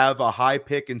you have a high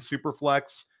pick in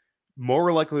Superflex,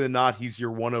 more likely than not, he's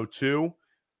your 102.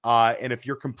 And if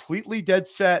you're completely dead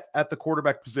set at the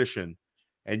quarterback position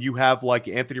and you have like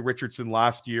Anthony Richardson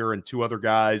last year and 2 other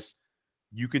guys,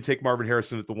 you can take Marvin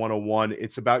Harrison at the 101.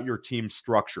 It's about your team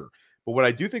structure. But what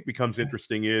I do think becomes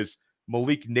interesting is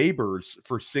Malik Nabers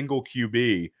for single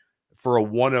QB for a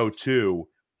 102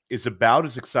 is about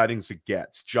as exciting as it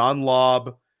gets. John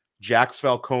Lobb, Jax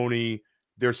Falcone,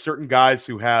 there's certain guys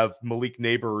who have Malik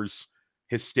Nabers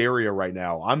hysteria right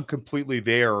now. I'm completely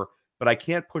there, but I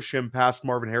can't push him past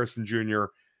Marvin Harrison Jr.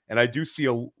 And I do see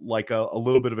a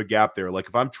little bit of a gap there. Like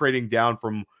if I'm trading down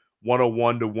from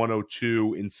 101 to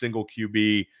 102 in single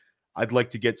QB, I'd like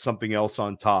to get something else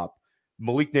on top.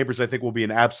 Malik Nabers, I think, will be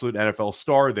an absolute NFL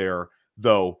star there,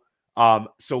 though.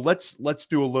 So let's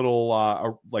do a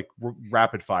little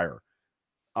rapid fire.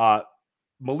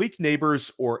 Malik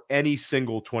Nabers or any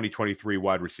single 2023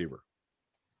 wide receiver?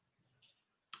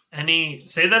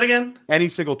 Say that again? Any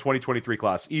single 2023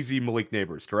 class. Easy Malik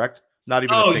Nabers, correct? Not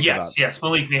even to think about. Yes,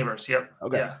 Malik Nabers. Yep.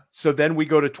 Okay. Yeah. So then we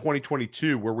go to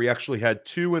 2022, where we actually had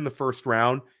 2 in the first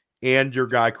round and your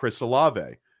guy, Chris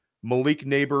Olave. Malik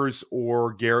Nabers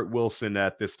or Garrett Wilson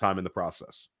at this time in the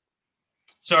process?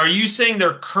 So are you saying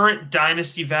their current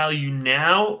dynasty value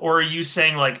now, or are you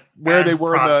saying like where they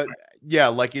were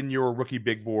like in your rookie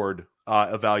big board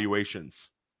evaluations?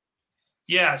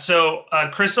 Yeah. So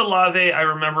Chris Olave, I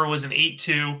remember, was an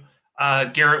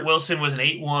 8.2. Garrett Wilson was an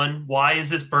 8.1. Why is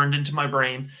this burned into my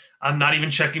brain? I'm not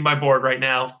even checking my board right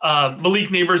now. Malik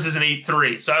Nabers is an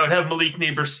 8.3. So I would have Malik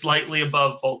Nabers slightly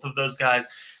above both of those guys.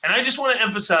 And I just want to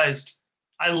emphasize,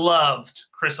 I loved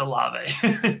Chris Olave.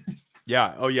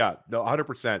 Yeah. Oh, yeah. No,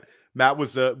 100%. Matt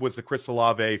was the Chris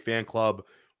Olave fan club,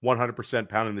 100%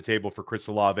 pounding the table for Chris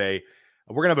Olave.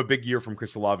 We're gonna have a big year from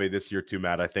Chris Olave this year too,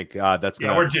 Matt. I think that's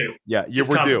gonna. Yeah, we're due. Yeah,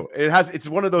 we're due. It's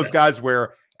one of those guys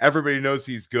where everybody knows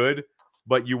he's good,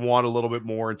 but you want a little bit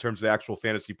more in terms of actual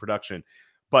fantasy production.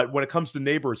 But when it comes to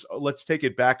Nabers, let's take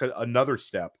it back another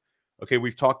step. Okay,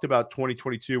 we've talked about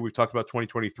 2022. We've talked about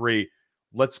 2023.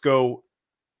 Let's go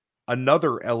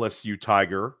another LSU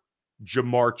Tiger,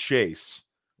 Jamar Chase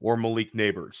or Malik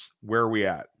Nabers. Where are we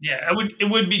at? Yeah, it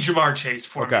would be Jamar Chase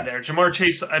for me there. Jamar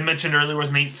Chase, I mentioned earlier, was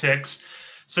an 8.6,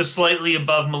 so slightly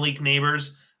above Malik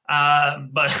Nabers.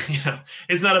 But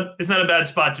it's not a bad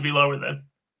spot to be lower than.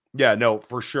 Yeah, no,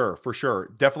 for sure.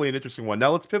 Definitely an interesting one.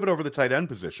 Now let's pivot over to the tight end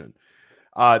position.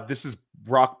 This is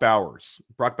Brock Bowers.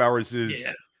 Brock Bowers is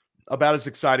about as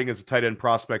exciting as a tight end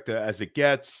prospect as it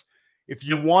gets. If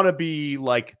you want to be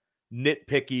like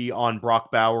nitpicky on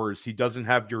Brock Bowers, he doesn't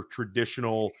have your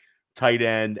traditional tight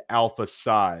end alpha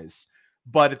size.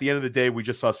 But at the end of the day, we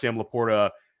just saw Sam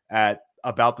Laporta at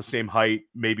about the same height,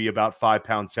 maybe about 5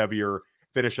 pounds heavier,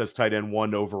 finish as tight end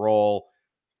 1 overall.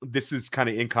 This is kind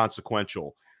of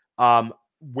inconsequential.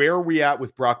 Where are we at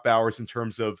with Brock Bowers in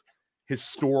terms of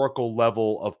historical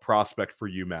level of prospect for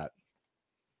you, Matt?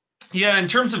 Yeah, in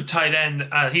terms of tight end,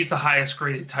 he's the highest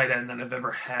graded tight end that I've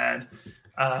ever had.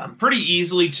 Pretty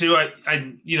easily too.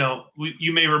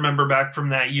 You may remember back from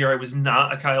that year, I was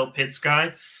not a Kyle Pitts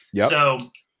guy. Yep. So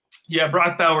yeah,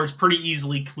 Brock Bowers pretty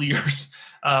easily clears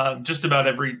not just about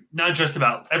every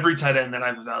tight end that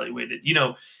I've evaluated.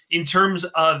 In terms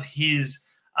of his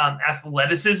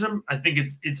athleticism, I think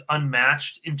it's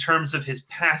unmatched in terms of his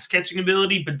pass catching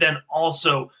ability, but then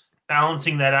also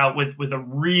balancing that out with a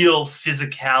real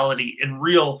physicality and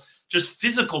real just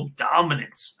physical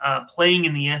dominance playing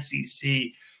in the SEC.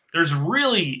 There's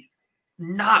really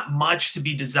not much to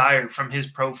be desired from his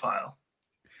profile.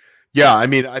 Yeah, I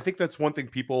mean, I think that's one thing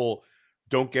people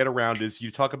don't get around is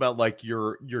you talk about like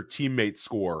your teammate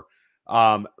score.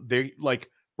 They like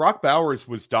Brock Bowers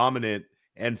was dominant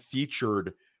and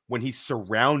featured when he's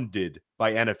surrounded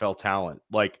by NFL talent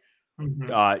like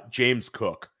James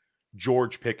Cook,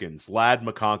 George Pickens, Ladd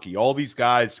McConkey, all these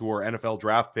guys who are NFL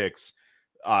draft picks,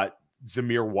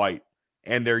 Zamir White,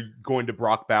 and they're going to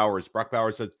Brock Bowers. Brock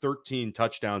Bowers had 13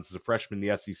 touchdowns as a freshman in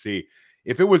the SEC.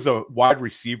 If it was a wide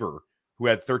receiver who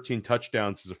had 13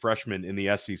 touchdowns as a freshman in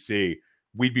the SEC,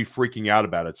 we'd be freaking out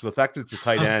about it. So the fact that it's a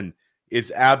tight end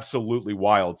is absolutely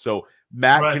wild. So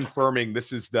Matt confirming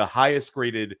this is the highest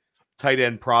graded tight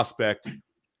end prospect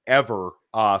ever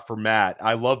for Matt.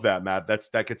 I love that, Matt.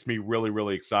 That gets me really,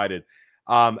 really excited.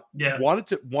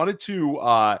 Wanted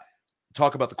to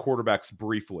talk about the quarterbacks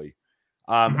briefly.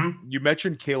 You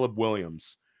mentioned Caleb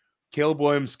Williams. Caleb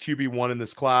Williams, QB1 in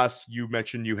this class. You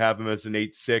mentioned you have him as an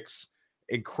 8.6,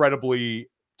 incredibly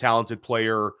talented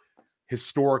player,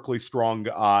 historically strong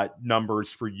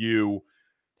numbers for you.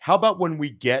 How about when we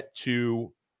get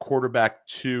to quarterback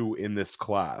 2 in this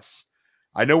class?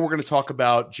 I know we're going to talk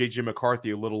about J.J.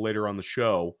 McCarthy a little later on the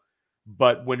show,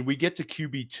 but when we get to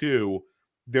QB2,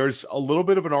 there's a little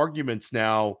bit of an argument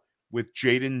now with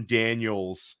Jaden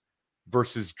Daniels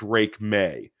versus Drake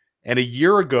May. And a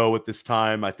year ago at this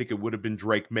time, I think it would have been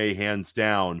Drake May hands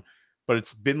down, but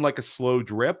it's been like a slow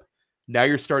drip. Now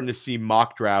you're starting to see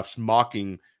mock drafts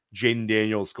mocking Jaden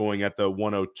Daniels going at the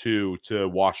 102 to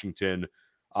Washington.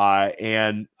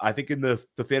 And I think in the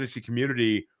fantasy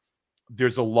community,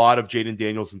 there's a lot of Jaden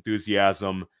Daniels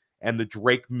enthusiasm, and the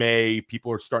Drake May, people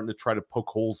are starting to try to poke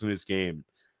holes in his game.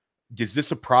 Is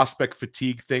this a prospect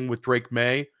fatigue thing with Drake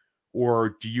May,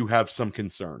 or do you have some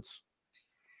concerns?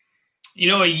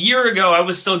 A year ago, I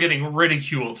was still getting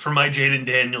ridiculed for my Jaden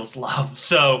Daniels love.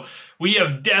 So we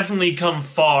have definitely come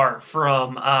far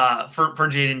from for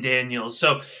Jaden Daniels.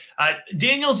 So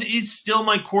Daniels is still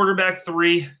my quarterback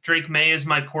 3. Drake May is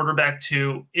my quarterback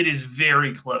 2. It is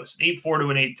very close, 8-4 to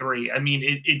an 8-3. I mean,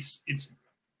 it's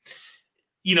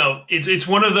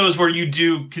one of those where you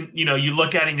do, you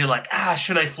look at it and you're like,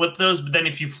 should I flip those? But then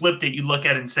if you flipped it, you look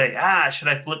at it and say, should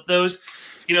I flip those?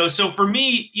 So for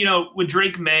me, with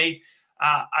Drake May,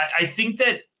 I think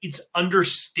that it's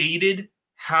understated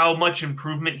how much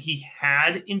improvement he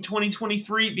had in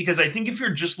 2023, because I think if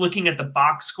you're just looking at the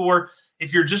box score,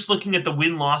 if you're just looking at the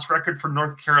win-loss record for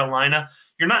North Carolina,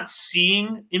 you're not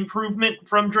seeing improvement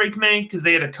from Drake May because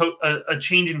they had a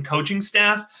change in coaching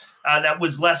staff that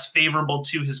was less favorable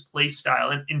to his play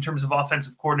style in terms of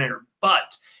offensive coordinator.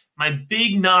 But my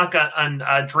big knock on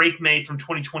Drake May from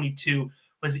 2022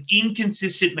 was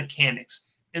inconsistent mechanics.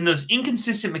 And those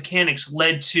inconsistent mechanics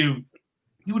led to,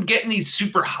 he would get in these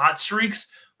super hot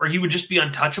streaks where he would just be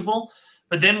untouchable.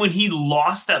 But then when he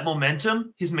lost that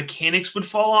momentum, his mechanics would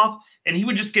fall off, and he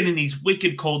would just get in these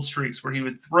wicked cold streaks where he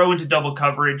would throw into double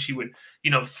coverage. He would,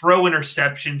 throw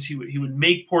interceptions. He would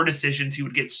make poor decisions. He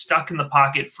would get stuck in the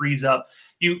pocket, freeze up.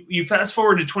 You fast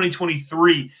forward to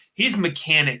 2023, his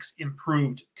mechanics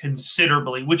improved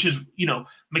considerably, which is,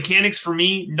 mechanics for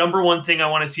me, number one thing I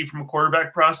want to see from a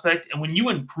quarterback prospect. And when you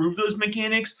improve those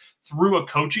mechanics through a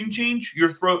coaching change,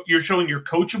 you're showing you're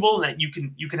coachable and that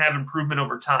you can have improvement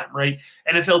over time, right?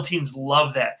 NFL teams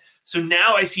love that. So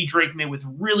now I see Drake May with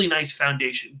really nice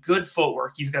foundation, good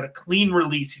footwork. He's got a clean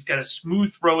release. He's got a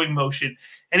smooth throwing motion,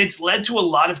 and it's led to a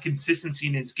lot of consistency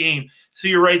in his game. So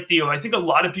you're right, Theo. I think a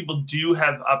lot of people do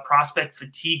have a prospect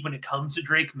fatigue when it comes to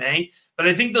Drake May, but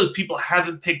I think those people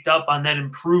haven't picked up on that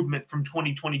improvement from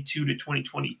 2022 to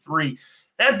 2023.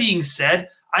 That being said,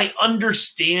 I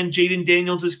understand Jaden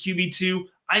Daniels as QB2.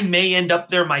 I may end up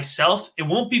there myself. It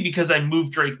won't be because I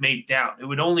moved Drake May down. It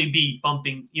would only be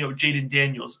bumping, Jaden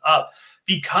Daniels up,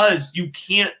 because you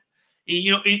can't,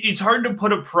 it's hard to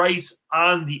put a price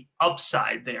on the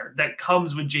upside there that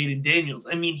comes with Jaden Daniels.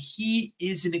 I mean, he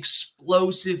is an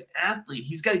explosive athlete.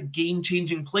 He's got a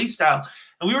game-changing play style.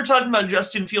 And we were talking about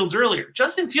Justin Fields earlier.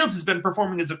 Justin Fields has been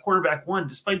performing as a quarterback 1,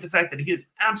 despite the fact that he has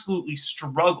absolutely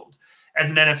struggled as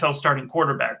an NFL starting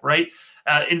quarterback, right?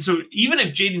 And so even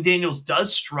if Jaden Daniels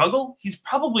does struggle, he's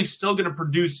probably still going to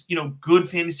produce, good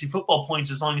fantasy football points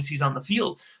as long as he's on the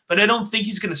field. But I don't think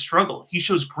he's going to struggle. He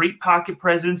shows great pocket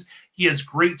presence. He has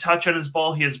great touch on his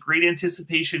ball. He has great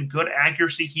anticipation, good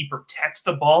accuracy. He protects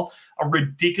the ball, a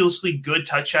ridiculously good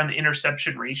touchdown to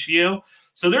interception ratio.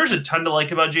 So there's a ton to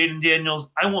like about Jaden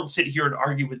Daniels. I won't sit here and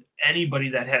argue with anybody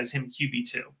that has him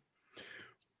QB2.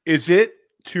 Is it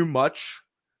too much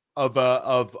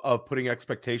of putting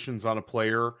expectations on a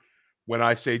player when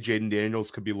I say Jaden Daniels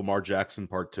could be Lamar Jackson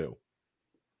part 2?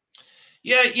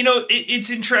 Yeah, it's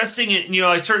interesting. And,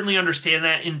 I certainly understand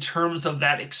that in terms of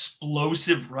that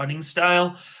explosive running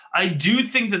style. I do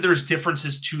think that there's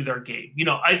differences to their game.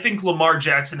 I think Lamar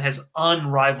Jackson has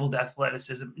unrivaled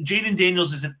athleticism. Jaden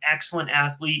Daniels is an excellent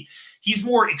athlete. He's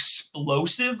more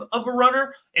explosive of a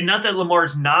runner, and not that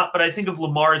Lamar's not, but I think of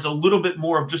Lamar as a little bit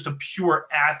more of just a pure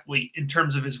athlete in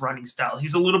terms of his running style.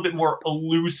 He's a little bit more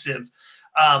elusive.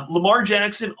 Lamar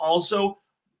Jackson also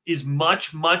is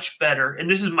much, much better, and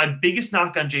this is my biggest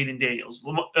knock on Jaden Daniels.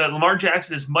 Lamar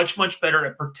Jackson is much, much better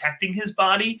at protecting his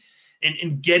body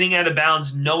and getting out of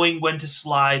bounds, knowing when to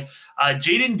slide.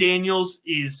 Jaden Daniels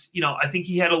is, I think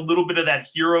he had a little bit of that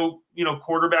hero,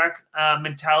 quarterback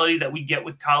mentality that we get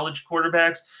with college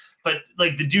quarterbacks. But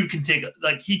like the dude can take,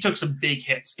 he took some big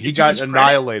hits. He got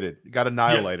annihilated. He got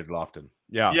annihilated often.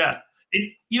 Yeah. Yeah.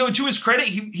 And, to his credit,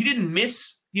 he didn't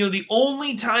miss. The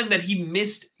only time that he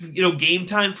missed, game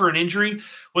time for an injury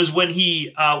was when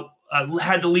he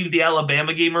had to leave the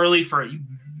Alabama game early for a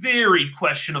very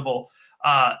questionable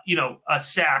a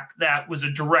sack that was a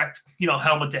direct,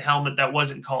 helmet to helmet that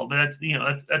wasn't called, but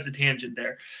that's a tangent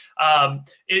there.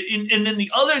 And then the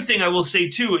other thing I will say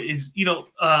too is,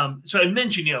 so I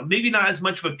mentioned, maybe not as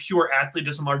much of a pure athlete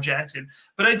as Lamar Jackson,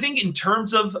 but I think in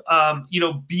terms of,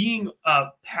 being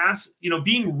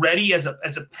being ready as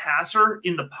a passer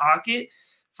in the pocket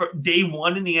for day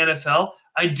one in the NFL,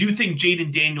 I do think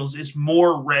Jaden Daniels is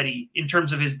more ready in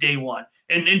terms of his day one.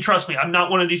 And trust me, I'm not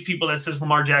one of these people that says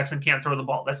Lamar Jackson can't throw the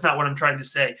ball. That's not what I'm trying to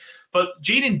say. But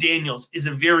Jaden Daniels is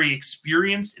a very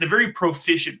experienced and a very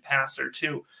proficient passer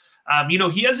too.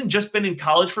 He hasn't just been in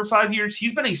college for 5 years.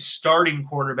 He's been a starting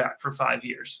quarterback for 5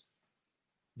 years.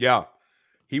 Yeah.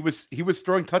 He was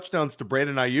throwing touchdowns to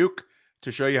Brandon Ayuk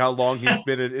to show you how long he's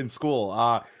been in school.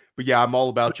 But yeah, I'm all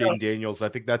about Jaden Daniels. I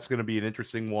think that's going to be an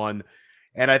interesting one.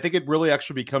 And I think it really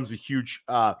actually becomes a huge,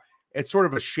 it's sort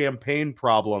of a champagne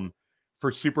problem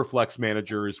for Superflex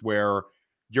managers where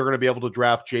you're going to be able to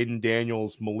draft Jaden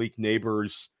Daniels, Malik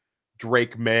Nabers,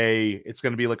 Drake May. It's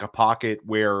going to be like a pocket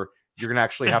where you're going to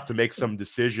actually have to make some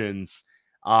decisions.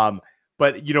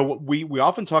 But, you know, we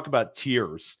often talk about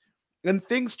tiers, and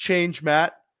things change,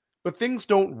 Matt, but things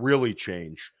don't really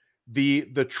change.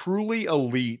 The truly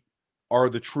elite are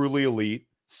the truly elite.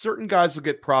 Certain guys will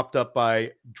get propped up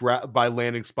by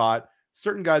landing spot.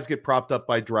 Certain guys get propped up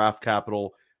by draft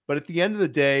capital. But at the end of the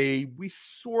day, we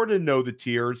sort of know the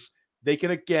tiers. They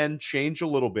can, again, change a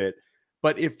little bit.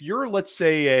 But if you're, let's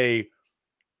say,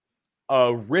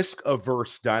 a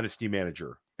risk-averse dynasty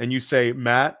manager, and you say,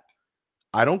 Matt,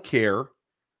 I don't care,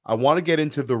 I want to get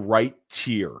into the right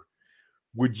tier,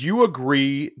 would you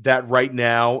agree that right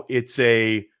now it's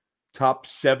a top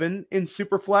 7 in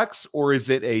Superflex, or is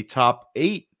it a top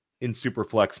 8 in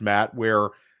Superflex, Matt, where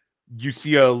you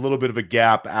see a little bit of a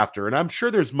gap after? And I'm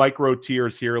sure there's micro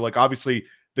tiers here. Like, obviously,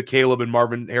 the Caleb and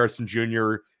Marvin Harrison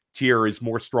Jr. tier is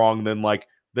more strong than, like,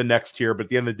 the next tier. But at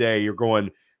the end of the day, you're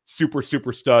going super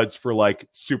studs for, like,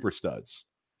 super studs.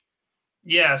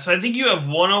 Yeah, so I think you have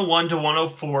 101 to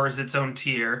 104 as its own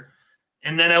tier.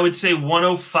 And then I would say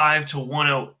 105 to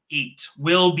 108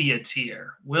 will be a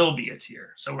tier.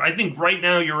 So I think right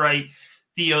now you're right,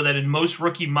 Theo, that in most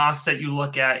rookie mocks that you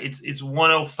look at, it's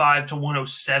 105 to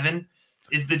 107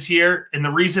 is the tier. And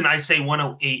the reason I say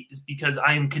 108 is because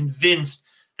I am convinced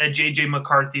that J.J.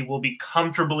 McCarthy will be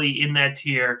comfortably in that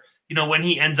tier, you know, when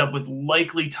he ends up with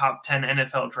likely top 10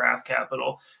 NFL draft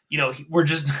capital. You know,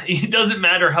 it doesn't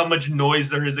matter how much noise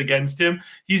there is against him.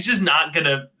 He's just not going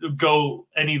to go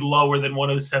any lower than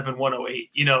 107, 108,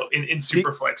 you know, in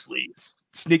Superflex leagues.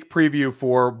 Sneak preview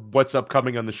for what's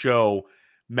upcoming on the show.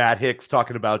 Matt Hicks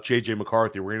talking about J.J.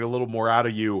 McCarthy. We're going to get a little more out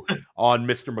of you on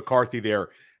Mr. McCarthy there.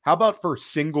 How about for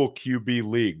single QB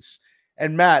leagues?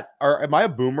 And Matt, am I a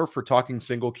boomer for talking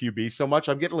single QB so much?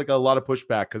 I'm getting like a lot of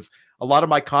pushback because a lot of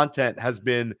my content has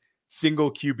been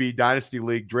single QB dynasty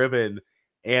league driven,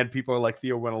 and people are like,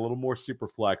 Theo, went a little more super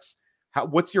flex.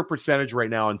 What's your percentage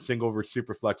right now in single versus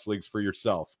super flex leagues for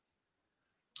yourself?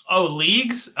 Oh,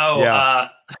 leagues? Oh, yeah.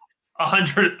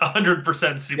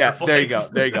 100% super flex.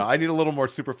 There you go. I need a little more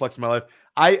super flex in my life.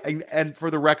 And for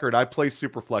the record, I play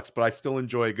super flex, but I still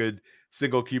enjoy a good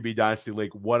single QB dynasty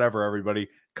league. Whatever, everybody,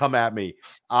 come at me.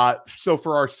 So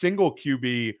for our single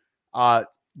QB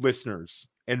listeners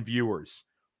and viewers,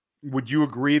 would you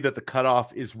agree that the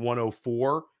cutoff is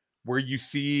 104, where you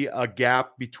see a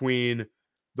gap between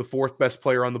the 4th best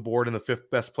player on the board and the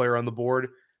 5th best player on the board?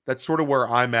 That's sort of where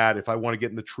I'm at if I want to get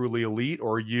in the truly elite,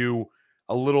 or are you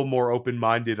a little more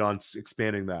open-minded on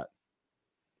expanding that?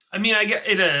 I mean, I get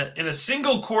in a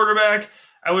single quarterback,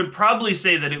 I would probably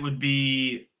say that it would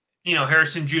be, you know,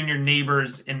 Harrison Jr.,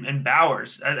 Nabers, and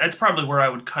Bowers. That's probably where I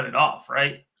would cut it off,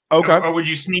 right? Okay. Or would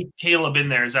you sneak Caleb in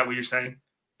there? Is that what you're saying?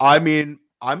 I mean,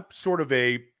 I'm sort of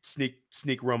a sneak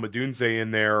Roma Dunze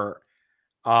in there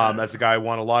as a guy I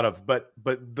want a lot of, but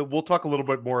we'll talk a little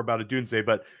bit more about a Dunze.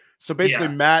 But so basically,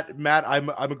 yeah. Matt,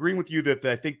 I'm agreeing with you that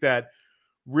I think that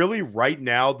really right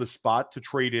now the spot to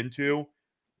trade into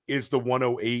is the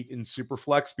 108 in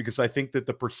Superflex, because I think that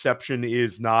the perception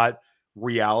is not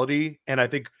reality, and I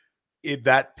think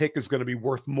that pick is going to be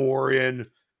worth more in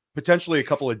potentially a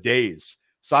couple of days.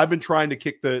 So I've been trying to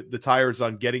kick the tires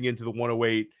on getting into the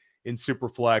 108 in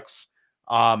Superflex.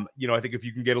 You know, I think if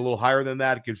you can get a little higher than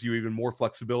that, it gives you even more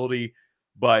flexibility.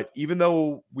 But even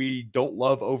though we don't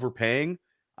love overpaying,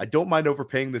 I don't mind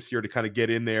overpaying this year to kind of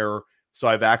get in there, so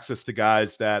I have access to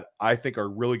guys that I think are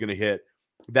really going to hit.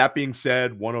 That being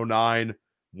said, 109,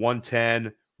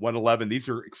 110, 111, these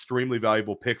are extremely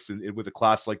valuable picks with a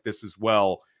class like this as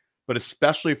well. But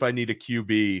especially if I need a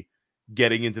QB,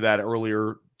 getting into that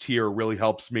earlier tier really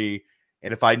helps me.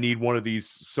 And if I need one of these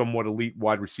somewhat elite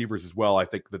wide receivers as well, I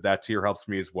think that tier helps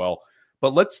me as well.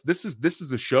 But this is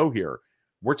the show here.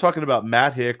 We're talking about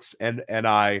Matt Hicks, and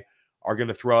I are going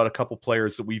to throw out a couple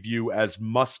players that we view as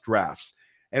must drafts.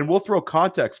 And we'll throw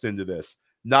context into this.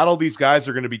 Not all these guys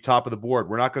are going to be top of the board.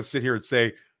 We're not going to sit here and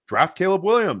say, draft Caleb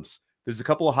Williams. There's a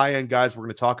couple of high-end guys we're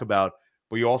going to talk about,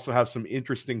 but you also have some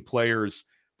interesting players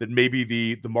that maybe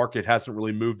the market hasn't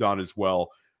really moved on as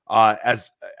well as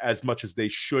much as they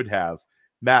should have.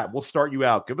 Matt, we'll start you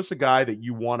out. Give us a guy that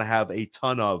you want to have a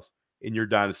ton of in your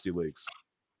dynasty leagues.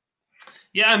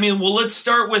 Yeah, I mean, well, let's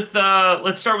start with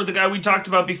the guy we talked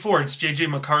about before. It's J.J.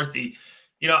 McCarthy.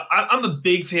 You know, I'm a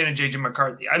big fan of J.J.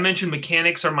 McCarthy. I mentioned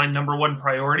mechanics are my number one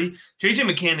priority. J.J.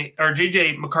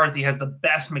 McCarthy has the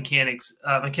best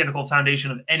mechanical foundation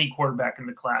of any quarterback in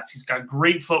the class. He's got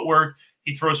great footwork.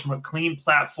 He throws from a clean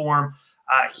platform.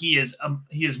 He is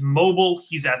mobile.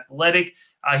 He's athletic.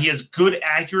 He has good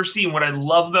accuracy. And what I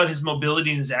love about his mobility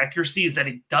and his accuracy is that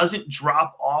it doesn't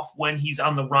drop off when he's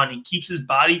on the run. He keeps his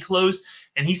body closed,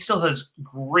 and he still has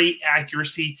great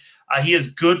accuracy. He has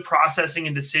good processing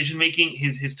and decision-making.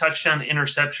 His touchdown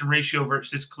interception ratio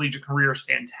versus his collegiate career is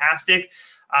fantastic.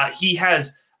 He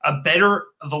has a better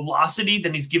velocity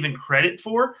than he's given credit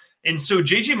for. And so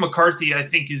J.J. McCarthy, I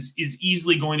think, is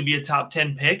easily going to be a top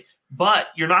 10 pick, but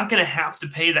you're not going to have to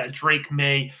pay that Drake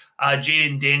May,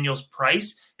 Jaden Daniels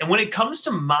price. And when it comes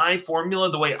to my formula,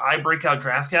 the way I break out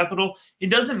draft capital, it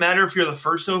doesn't matter if you're the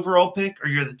first overall pick or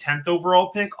you're the 10th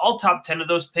overall pick. All top 10 of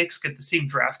those picks get the same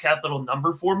draft capital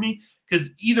number for me,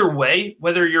 because either way,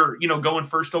 whether you're going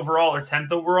first overall or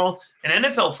 10th overall, an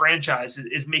NFL franchise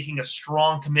is making a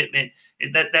strong commitment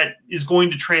that is going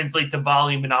to translate to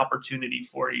volume and opportunity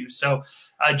for you. So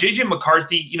J.J.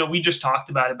 McCarthy, we just talked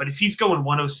about it, but if he's going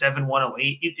 107,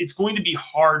 108, it's going to be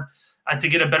hard to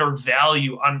get a better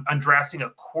value on drafting a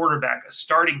quarterback, a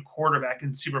starting quarterback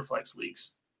in Superflex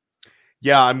leagues.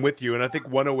 Yeah, I'm with you. And I think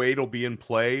 108 will be in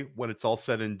play when it's all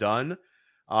said and done.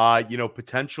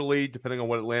 Potentially, depending on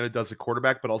what Atlanta does at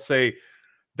quarterback. But I'll say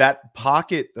that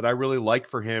pocket that I really like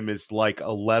for him is like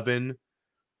 11,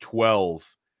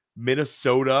 12.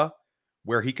 Minnesota,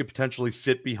 where he could potentially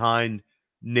sit behind,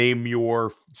 name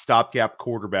your stopgap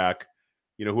quarterback,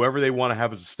 whoever they want to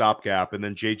have as a stopgap. And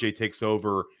then JJ takes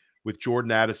over with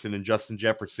Jordan Addison and Justin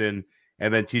Jefferson,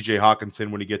 and then TJ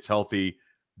Hawkinson when he gets healthy.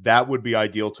 That would be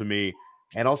ideal to me.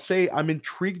 And I'll say I'm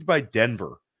intrigued by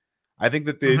Denver. I think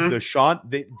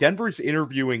that Denver's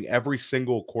interviewing every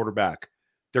single quarterback.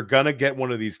 They're going to get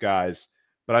one of these guys,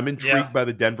 but I'm intrigued by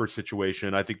the Denver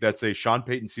situation. I think Sean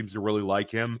Payton seems to really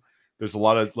like him. There's a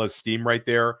lot of steam right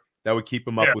there that would keep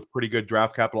him up with pretty good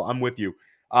draft capital. I'm with you.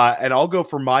 And I'll go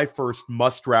for my first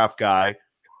must draft guy.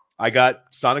 I got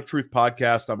Sonic Truth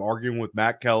podcast. I'm arguing with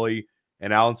Matt Kelly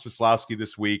and Alan Soslowski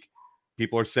this week.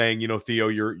 People are saying, Theo,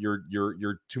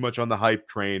 you're too much on the hype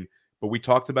train, but we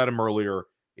talked about him earlier.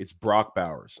 It's Brock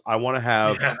Bowers. I want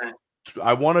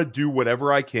to do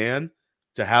whatever I can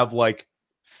to have like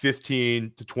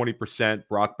 15 to 20%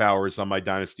 Brock Bowers on my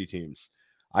dynasty teams.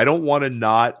 I don't want to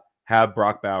not have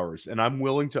Brock Bowers, and I'm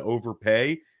willing to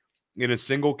overpay. In a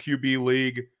single QB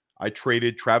league, I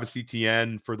traded Travis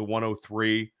Etienne for the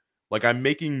 103. Like, I'm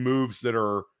making moves that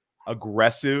are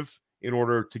aggressive in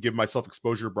order to give myself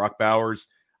exposure to Brock Bowers.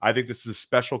 I think this is a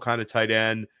special kind of tight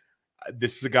end.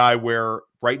 This is a guy where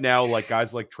right now, like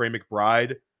guys like Trey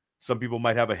McBride, some people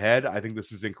might have a head. I think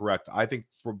this is incorrect. I think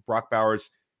Brock Bowers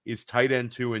is tight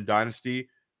end 2 in Dynasty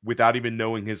without even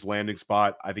knowing his landing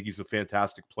spot. I think he's a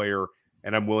fantastic player,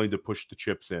 and I'm willing to push the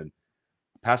chips in.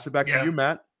 Pass it back to you,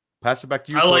 Matt. Pass it back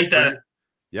to you. I like that.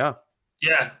 Yeah.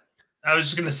 Yeah. I was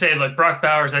just going to say, like, Brock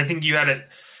Bowers, I think you had it,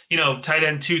 tight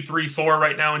end 2, 3, 4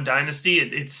 right now in Dynasty.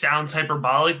 It sounds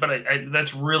hyperbolic, but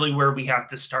that's really where we have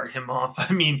to start him off.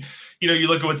 I mean, you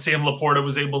look at what Sam Laporta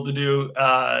was able to do.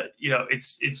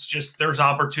 It's just there's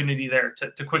opportunity there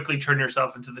to quickly turn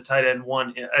yourself into the tight end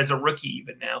 1 as a rookie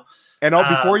even now. And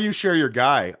before you share your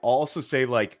guy, I'll also say,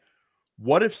 like,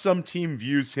 what if some team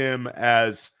views him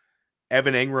as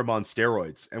Evan Engram on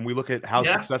steroids, and we look at how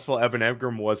successful Evan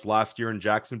Engram was last year in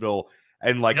Jacksonville,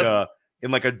 and like a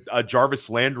Jarvis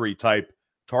Landry type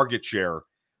target share.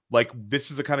 Like, this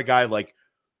is the kind of guy, like,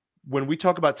 when we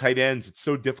talk about tight ends, it's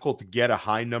so difficult to get a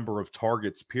high number of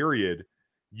targets, period.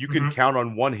 You can count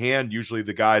on one hand usually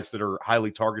the guys that are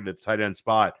highly targeted at the tight end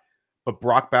spot, but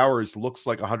Brock Bowers looks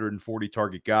like a 140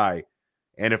 target guy.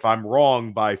 And if I'm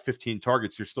wrong by 15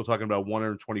 targets, you're still talking about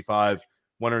 125,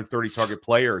 130 target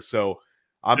player. So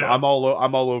I'm all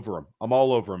over him. I'm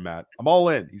all over him, Matt. I'm all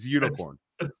in. He's a unicorn.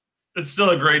 It's still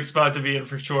a great spot to be in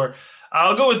for sure.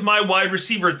 I'll go with my wide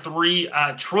receiver 3,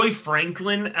 Troy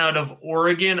Franklin out of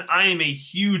Oregon. I am a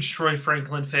huge Troy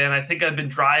Franklin fan. I think I've been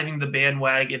driving the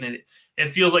bandwagon, and it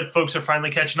feels like folks are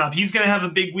finally catching up. He's going to have a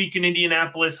big week in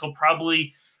Indianapolis. He'll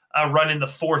probably run in the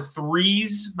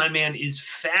 4.3s. My man is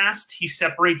fast. He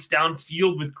separates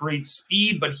downfield with great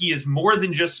speed, but he is more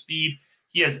than just speed.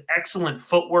 He has excellent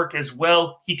footwork as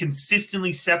well. He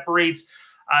consistently separates.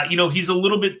 He's a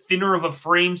little bit thinner of a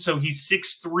frame, so he's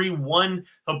 6'3", 1.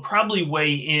 He'll probably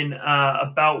weigh in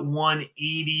about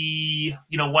 180,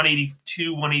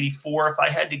 182, 184 if I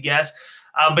had to guess.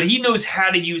 But he knows how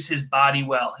to use his body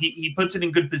well. He puts it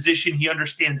in good position. He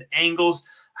understands angles,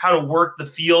 how to work the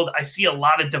field. I see a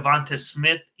lot of Devonta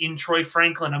Smith in Troy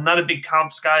Franklin. I'm not a big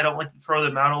comps guy. I don't like to throw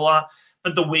them out a lot.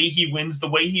 But the way he wins, the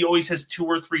way he always has 2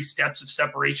 or 3 steps of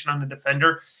separation on the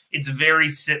defender, it's very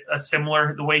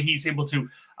similar. The way he's able to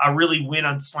really win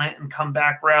on slant and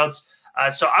comeback routes.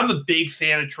 So I'm a big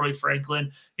fan of Troy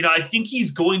Franklin. I think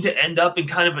he's going to end up in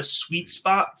kind of a sweet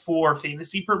spot for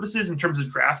fantasy purposes in terms of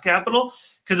draft capital,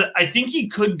 because I think he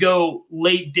could go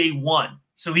late day one.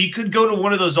 So he could go to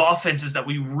one of those offenses that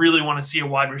we really want to see a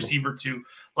wide receiver to,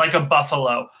 like a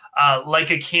Buffalo,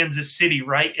 like a Kansas City,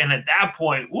 right? And at that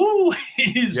point,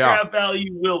 his draft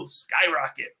value will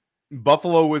skyrocket.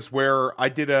 Buffalo was where I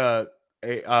did a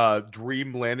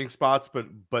dream landing spots,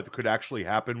 but could actually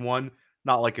happen one,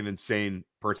 not like an insane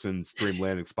person's dream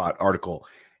landing spot article.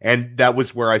 And that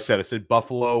was where I said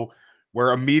Buffalo,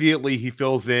 where immediately he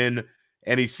fills in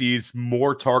and he sees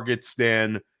more targets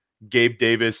than Gabe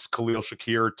Davis, Khalil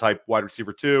Shakir type wide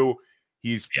receiver 2.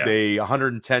 He's the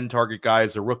 110 target guy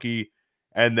as a rookie.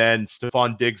 And then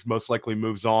Stephon Diggs most likely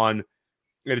moves on,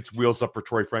 and it's wheels up for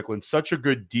Troy Franklin. Such a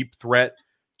good deep threat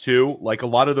too. Like a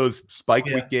lot of those spike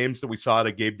week games that we saw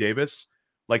to Gabe Davis,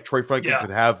 like Troy Franklin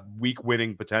could have week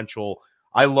winning potential.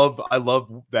 I love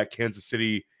that Kansas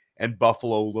City and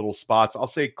Buffalo little spots. I'll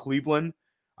say Cleveland.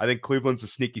 I think Cleveland's a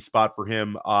sneaky spot for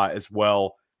him as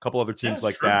well. A couple other teams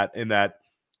like that in that,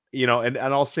 and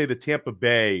I'll say the Tampa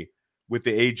Bay with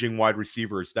the aging wide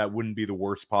receivers, that wouldn't be the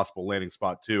worst possible landing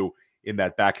spot too in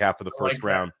that back half of the first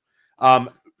round.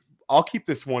 I'll keep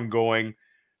this one going.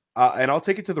 And I'll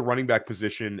take it to the running back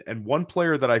position. And one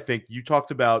player that I think you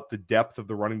talked about the depth of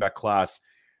the running back class,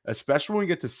 especially when we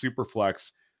get to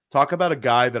Superflex. Talk about a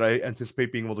guy that I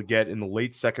anticipate being able to get in the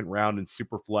late second round in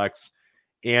Superflex.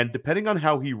 And depending on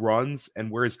how he runs and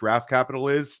where his draft capital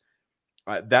is,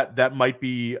 that might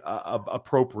be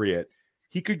appropriate.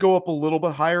 He could go up a little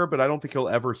bit higher, but I don't think he'll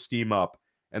ever steam up.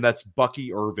 And that's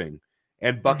Bucky Irving.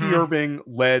 And Bucky Irving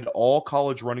led all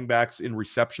college running backs in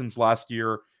receptions last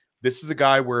year. This is a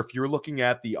guy where if you're looking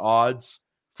at the odds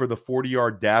for the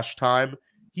 40-yard dash time,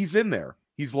 he's in there.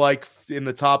 He's like in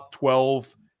the top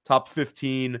 12, top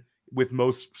 15 with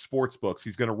most sports books.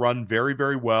 He's going to run very,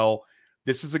 very well.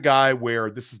 This is a guy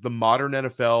where this is the modern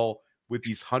NFL with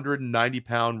these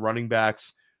 190-pound running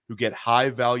backs who get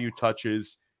high-value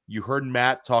touches. You heard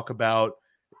Matt talk about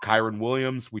Kyron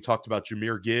Williams. We talked about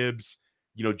Jahmyr Gibbs,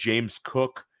 James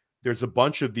Cook. There's a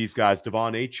bunch of these guys,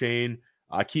 Devon A-Chain,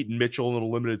 Keaton Mitchell in a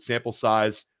limited sample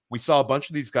size. We saw a bunch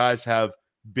of these guys have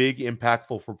big,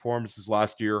 impactful performances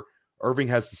last year. Irving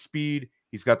has the speed.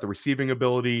 He's got the receiving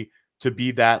ability to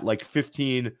be that like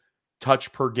 15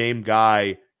 touch per game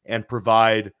guy and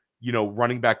provide,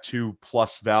 running back 2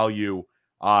 plus value,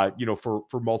 for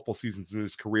multiple seasons in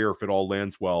his career if it all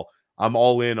lands well. I'm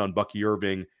all in on Bucky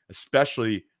Irving,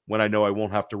 especially when I know I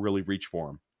won't have to really reach for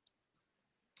him.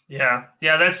 Yeah,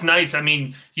 that's nice. I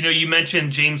mean, you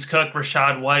mentioned James Cook,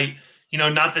 Rachaad White,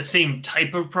 not the same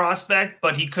type of prospect,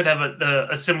 but he could have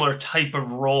a similar type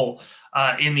of role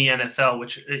in the NFL,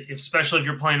 which especially if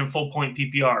you're playing in full point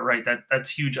PPR, right? That's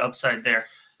huge upside there.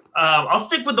 I'll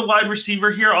stick with the wide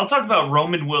receiver here. I'll talk about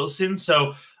Roman Wilson.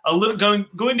 So a little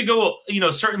going to go,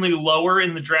 certainly lower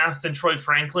in the draft than Troy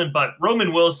Franklin, but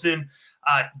Roman Wilson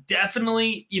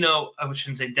definitely, I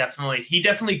shouldn't say definitely. He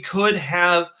definitely could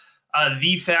have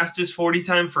the fastest 40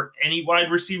 time for any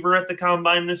wide receiver at the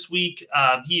combine this week.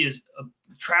 He is a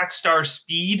track star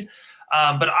speed,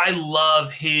 but I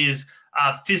love his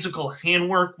physical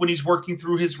handwork when he's working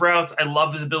through his routes. I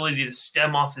love his ability to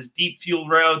stem off his deep field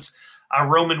routes.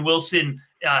 Roman Wilson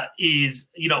is,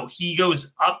 he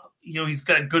goes up, he's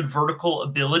got a good vertical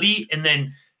ability. And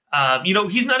then,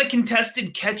 he's not a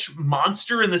contested catch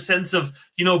monster in the sense of,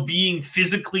 being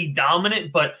physically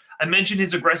dominant, but I mentioned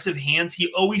his aggressive hands.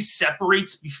 He always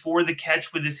separates before the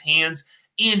catch with his hands,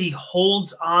 and he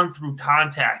holds on through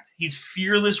contact. He's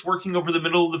fearless working over the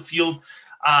middle of the field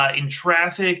in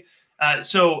traffic.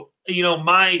 So,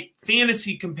 my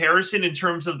fantasy comparison in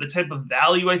terms of the type of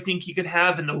value I think he could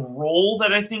have and the role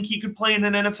that I think he could play in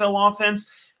an NFL offense,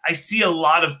 I see a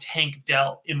lot of Tank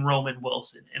Dell in Roman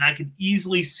Wilson, and I could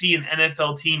easily see an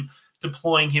NFL team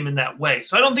deploying him in that way.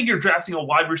 So I don't think you're drafting a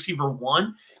wide receiver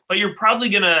 1, but you're probably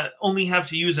going to only have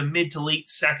to use a mid to late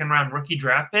second round rookie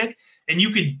draft pick. And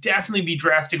you could definitely be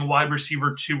drafting a wide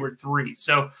receiver 2 or 3.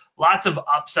 So lots of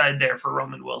upside there for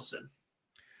Roman Wilson.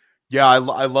 Yeah, I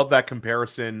love that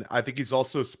comparison. I think he's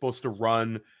also supposed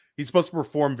to he's supposed to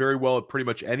perform very well at pretty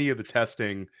much any of the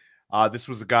testing. This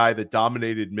was a guy that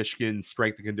dominated Michigan's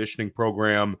strength and conditioning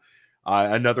program.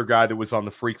 Another guy that was on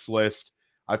the freaks list.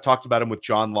 I've talked about him with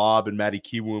John Lobb and Matty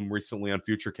Kiwoom recently on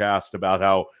Futurecast about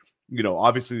how,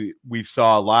 obviously we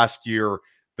saw last year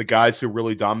the guys who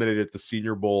really dominated at the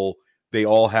Senior Bowl, they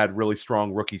all had really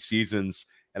strong rookie seasons.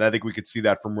 And I think we could see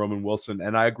that from Roman Wilson.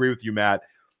 And I agree with you, Matt.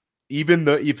 Even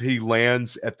if he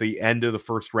lands at the end of the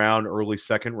first round, early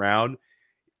second round,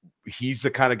 he's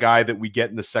the kind of guy that we get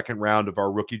in the second round of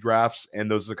our rookie drafts, and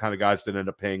those are the kind of guys that end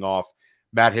up paying off.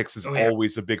 Matt Hicks is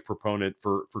always a big proponent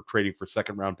for trading for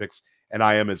second round picks, and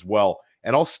I am as well.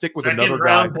 And I'll stick with another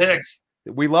guy. Picks.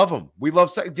 We love him. We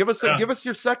love give us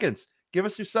your seconds. Give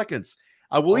us your seconds.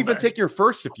 I will even take your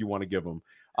first if you want to give them.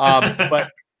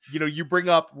 But you bring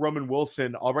up Roman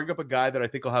Wilson. I'll bring up a guy that I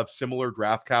think will have similar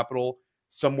draft capital,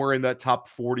 somewhere in that top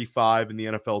 45 in the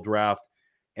NFL draft,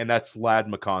 and that's Ladd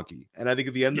McConkey. And I think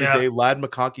at the end of the day, Ladd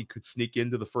McConkey could sneak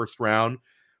into the first round.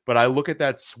 But I look at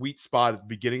that sweet spot at the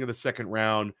beginning of the second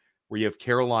round where you have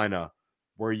Carolina,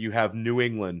 where you have New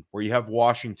England, where you have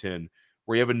Washington,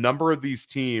 where you have a number of these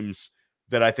teams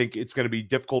that I think it's going to be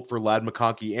difficult for Ladd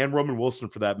McConkey and Roman Wilson,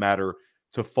 for that matter,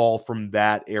 to fall from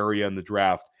that area in the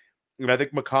draft. And I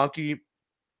think McConkey,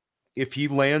 if he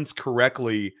lands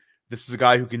correctly, this is a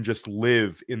guy who can just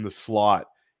live in the slot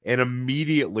and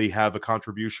immediately have a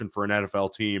contribution for an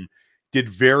NFL team. Did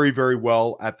very, very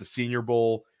well at the Senior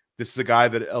Bowl. This is a guy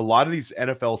that a lot of these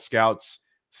NFL scouts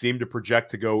seem to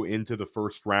project to go into the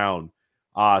first round.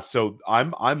 So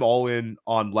I'm all in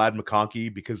on Ladd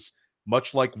McConkey because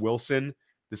much like Wilson,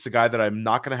 this is a guy that I'm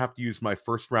not going to have to use my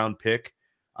first round pick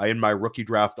in my rookie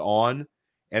draft on.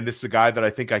 And this is a guy that I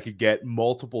think I could get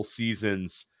multiple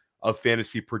seasons of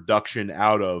fantasy production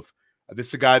out of. This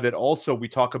is a guy that also we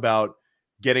talk about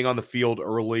getting on the field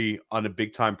early on a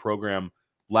big time program.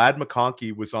 Ladd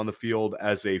McConkey was on the field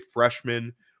as a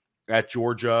freshman at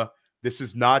Georgia. This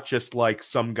is not just like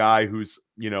some guy who's,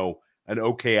 an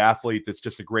okay athlete that's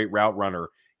just a great route runner.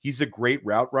 He's a great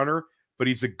route runner, but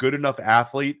he's a good enough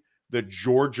athlete that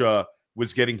Georgia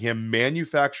was getting him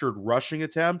manufactured rushing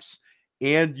attempts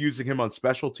and using him on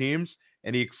special teams,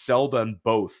 and he excelled on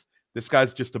both. This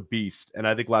guy's just a beast, and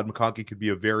I think Ladd McConkey could be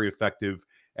a very effective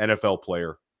NFL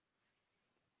player.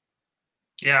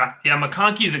 Yeah,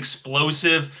 McConkey's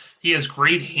explosive. He has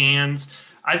great hands.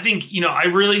 I think, I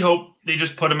really hope they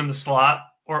just put him in the slot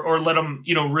or let him,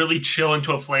 really chill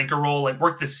into a flanker role, like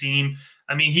work the seam.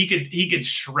 I mean, he could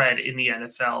shred in the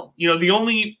NFL. The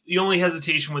only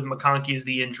hesitation with McConkey is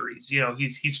the injuries.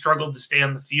 He's struggled to stay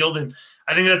on the field, and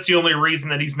I think that's the only reason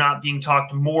that he's not being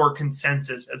talked more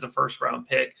consensus as a first round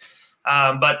pick.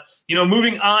 But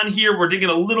moving on here, we're digging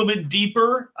a little bit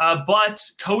deeper. But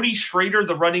Cody Schrader,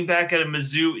 the running back out of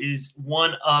Mizzou, is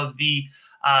one of the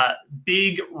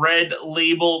big red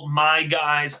label my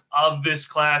guys of this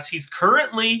class. He's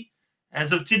currently,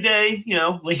 as of today,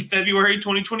 late February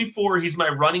 2024, he's my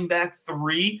running back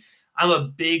 3. I'm a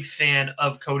big fan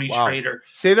of Cody Schrader.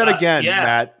 Say that again,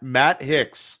 Matt. Matt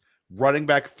Hicks, running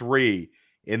back 3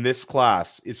 in this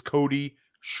class, is Cody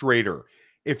Schrader.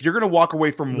 If you're going to walk away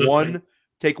from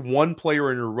take one player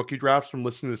in your rookie drafts from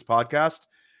listening to this podcast,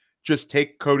 just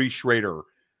take Cody Schrader.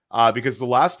 Because the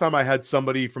last time I had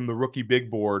somebody from the rookie big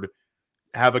board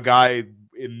have a guy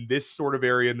in this sort of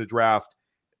area in the draft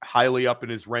highly up in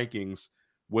his rankings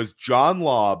was John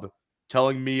Lobb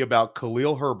telling me about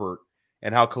Khalil Herbert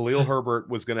and how Khalil Herbert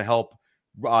was going to help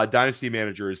dynasty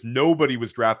managers. Nobody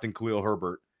was drafting Khalil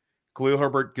Herbert. Khalil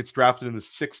Herbert gets drafted in the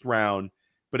 6th round,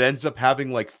 but ends up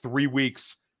having like 3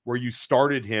 weeks where you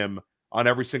started him on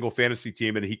every single fantasy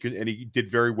team, and he did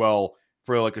very well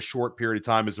for like a short period of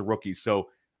time as a rookie. So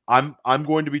I'm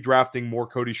going to be drafting more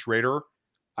Cody Schrader.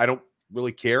 I don't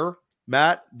really care,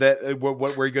 Matt, that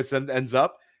where he ends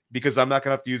up, because I'm not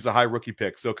going to have to use the high rookie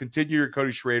pick. So continue your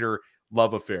Cody Schrader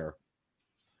love affair.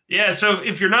 Yeah, so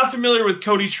if you're not familiar with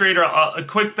Cody Schrader, a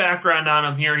quick background on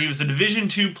him here. He was a Division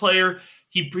II player.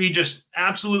 He just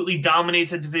absolutely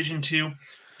dominates at Division II.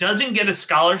 Doesn't get a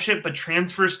scholarship, but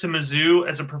transfers to Mizzou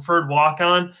as a preferred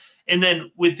walk-on. And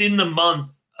then within the month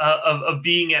of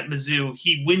being at Mizzou,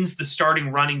 he wins the starting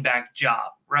running back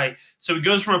job, right? So he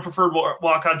goes from a preferred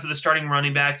walk-on to the starting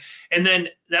running back. And then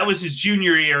that was his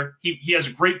junior year. He has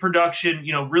great production,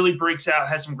 really breaks out,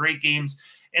 has some great games.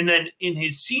 And then in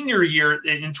his senior year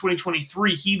in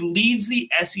 2023, he leads the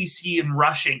SEC in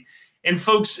rushing. And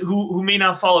folks who may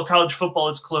not follow college football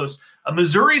as close,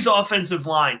 Missouri's offensive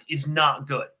line is not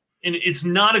good. And it's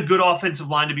not a good offensive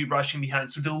line to be rushing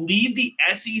behind. So to lead the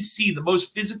SEC, the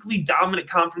most physically dominant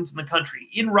conference in the country,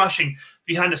 in rushing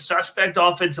behind a suspect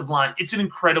offensive line, it's an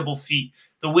incredible feat.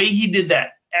 The way he did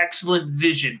that, excellent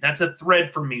vision. That's a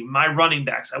thread for me. My running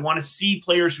backs, I want to see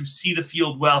players who see the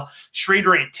field well.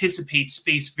 Schrader anticipates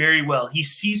space very well. He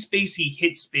sees space, he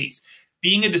hits space.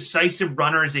 Being a decisive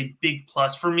runner is a big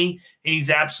plus for me, and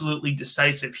he's absolutely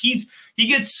decisive. He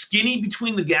gets skinny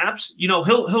between the gaps.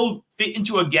 He'll fit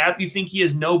into a gap you think he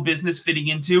has no business fitting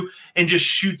into and just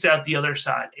shoots out the other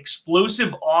side.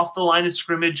 Explosive off the line of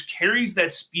scrimmage, carries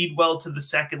that speed well to the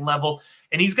second level,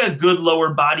 and he's got good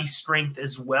lower body strength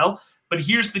as well. But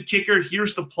here's the kicker.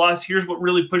 Here's the plus. Here's what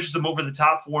really pushes him over the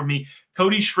top for me.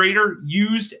 Cody Schrader,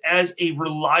 used as a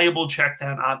reliable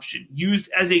checkdown option, used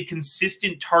as a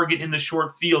consistent target in the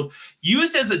short field,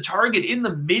 used as a target in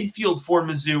the midfield for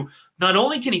Mizzou. Not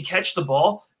only can he catch the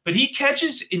ball, but he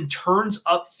catches and turns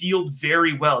upfield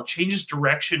very well, changes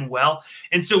direction well.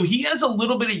 And so he has a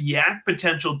little bit of yak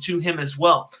potential to him as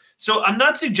well. So I'm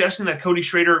not suggesting that Cody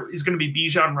Schrader is going to be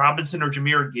Bijan Robinson or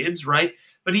Jahmyr Gibbs, right?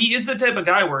 But he is the type of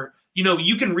guy where,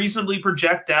 you can reasonably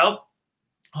project out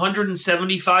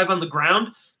 175 on the ground,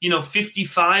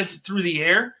 55 through the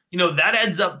air. That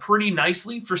adds up pretty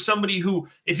nicely for somebody who,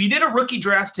 if he did a rookie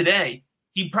draft today,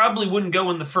 he probably wouldn't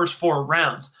go in the first 4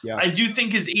 rounds. Yes. I do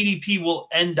think his ADP will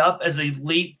end up as a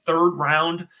late 3rd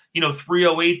round,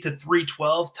 308 to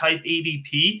 312 type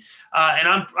ADP.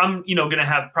 And I'm going to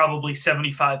have probably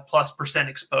 75+%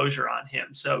 exposure on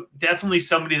him. So definitely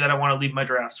somebody that I want to leave my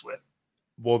drafts with.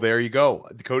 Well, there you go.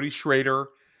 Cody Schrader,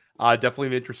 definitely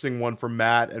an interesting one from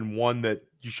Matt, and one that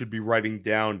you should be writing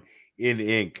down in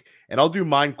ink. And I'll do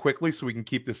mine quickly so we can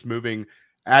keep this moving.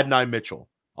 Adonai Mitchell.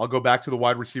 I'll go back to the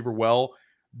wide receiver well.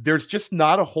 There's just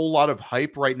not a whole lot of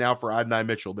hype right now for Adonai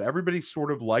Mitchell. Everybody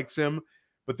sort of likes him,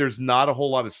 but there's not a whole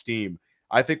lot of steam.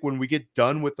 I think when we get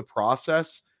done with the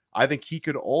process, I think he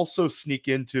could also sneak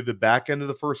into the back end of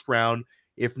the 1st round,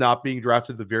 if not being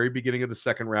drafted at the very beginning of the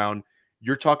 2nd round.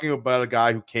 You're talking about a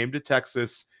guy who came to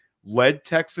Texas, led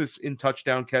Texas in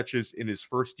touchdown catches in his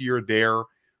 1st year there.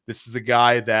 This is a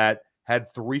guy that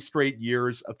had 3 straight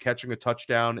years of catching a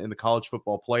touchdown in the college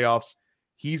football playoffs.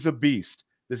 He's a beast.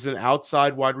 This is an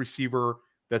outside wide receiver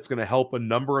that's going to help a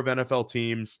number of NFL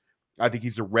teams. I think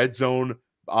he's a red zone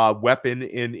weapon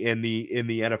in the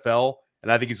NFL,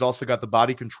 and I think he's also got the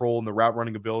body control and the route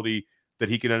running ability that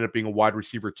he can end up being a wide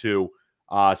receiver too.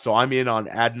 So I'm in on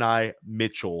Adonai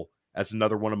Mitchell as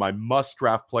another one of my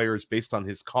must-draft players based on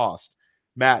his cost.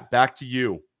 Matt, back to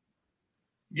you.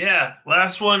 Yeah,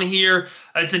 last one here.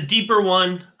 It's a deeper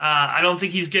one. I don't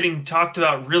think he's getting talked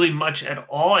about really much at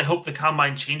all. I hope the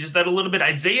combine changes that a little bit.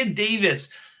 Isaiah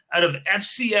Davis out of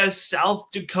FCS South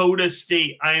Dakota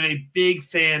State. I am a big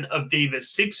fan of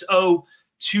Davis. 6'0",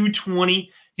 220.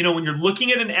 When you're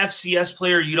looking at an FCS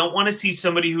player, you don't want to see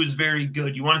somebody who's very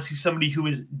good. You want to see somebody who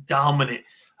is dominant.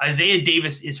 Isaiah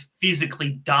Davis is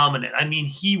physically dominant. I mean,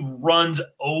 he runs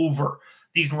over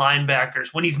these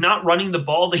linebackers. When he's not running the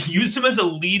ball, they used him as a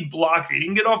lead blocker. He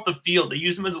didn't get off the field. They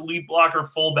used him as a lead blocker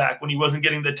fullback when he wasn't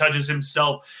getting the touches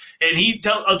himself. And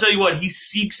I'll tell you what, he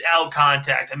seeks out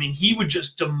contact. I mean, he would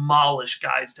just demolish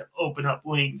guys to open up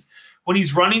lanes. When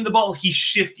he's running the ball, he's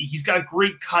shifty. He's got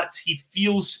great cuts. He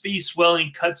feels space well, and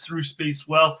he cuts through space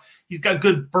well. He's got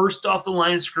good burst off the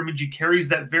line of scrimmage. He carries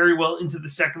that very well into the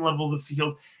 2nd level of the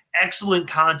field. Excellent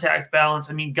contact balance.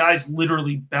 I mean, guys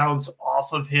literally bounce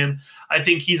off of him. I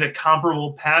think he's a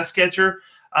comparable pass catcher,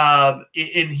 and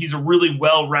he's a really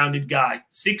well-rounded guy.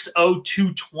 6'0",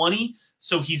 220,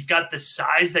 so he's got the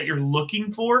size that you're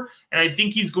looking for, and I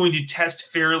think he's going to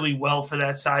test fairly well for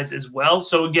that size as well.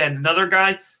 So, again, another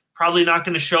guy probably not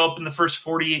going to show up in the first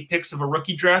 48 picks of a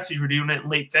rookie draft if you're doing it in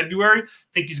late February.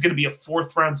 I think he's going to be a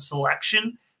 4th-round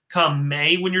selection come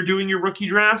May when you're doing your rookie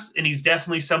drafts, and he's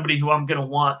definitely somebody who I'm going to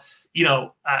want,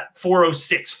 at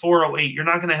 406, 408. You're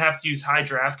not going to have to use high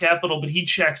draft capital, but he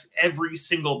checks every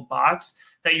single box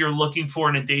that you're looking for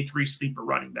in a day 3 sleeper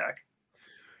running back.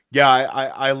 Yeah,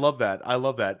 I love that. I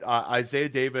love that. Isaiah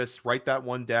Davis, write that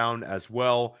one down as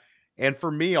well. And for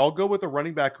me, I'll go with a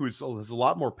running back who has a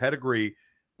lot more pedigree,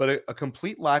 but a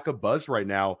complete lack of buzz right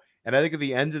now. And I think at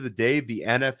the end of the day, the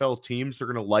NFL teams are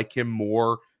going to like him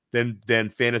more than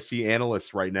fantasy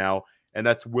analysts right now, and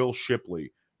that's Will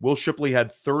Shipley. Will Shipley had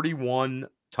 31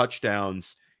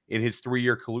 touchdowns in his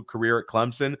 3-year career at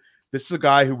Clemson. This is a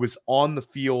guy who was on the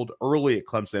field early at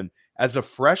Clemson. As a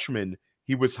freshman,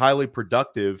 he was highly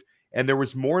productive, and there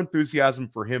was more enthusiasm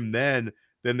for him then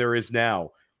than there is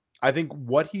now. I think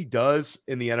what he does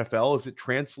in the NFL is it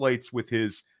translates with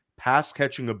his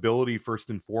pass-catching ability first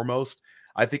and foremost.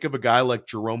 I think of a guy like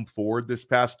Jerome Ford this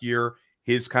past year,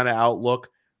 his kind of outlook.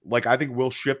 Like, I think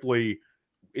Will Shipley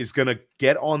is going to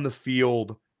get on the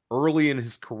field early in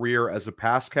his career as a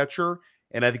pass catcher,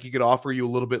 and I think he could offer you a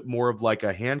little bit more of like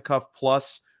a handcuff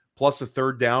plus a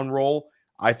 3rd down role.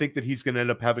 I think that he's going to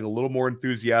end up having a little more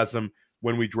enthusiasm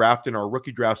when we draft in our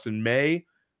rookie drafts in May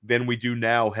than we do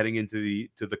now heading into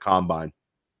the combine.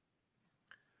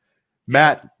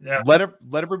 Matt, yeah. Let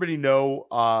everybody know.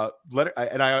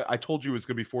 I told you it was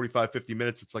going to be 45, 50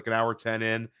 minutes. It's like an hour 10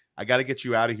 in. I got to get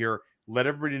you out of here. Let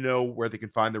everybody know where they can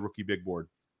find the Rookie Big Board.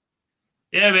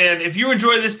 Yeah, man. If you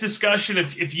enjoy this discussion,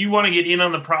 if you want to get in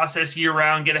on the process year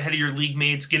round, get ahead of your league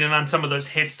mates, get in on some of those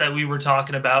hits that we were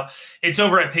talking about, it's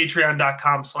over at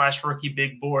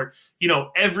patreon.com/rookiebigboard. You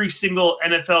know, every single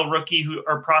NFL rookie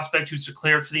or prospect who's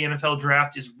declared for the NFL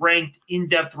draft is ranked,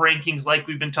 in-depth rankings like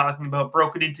we've been talking about,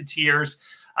 broken into tiers.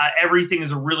 Everything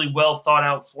is a really well thought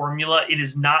out formula. It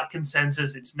is not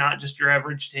consensus. It's not just your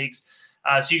average takes.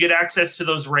 So you get access to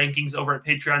those rankings over at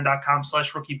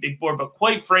patreon.com/rookiebigboard. But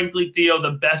quite frankly, Theo,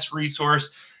 the best resource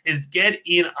is get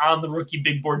in on the Rookie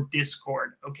Big Board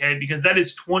Discord, okay? Because that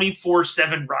is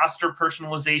 24/7 roster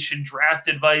personalization, draft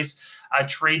advice,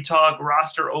 trade talk,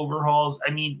 roster overhauls. I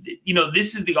mean, you know,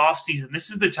 this is the offseason. This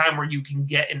is the time where you can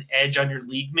get an edge on your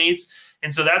league mates.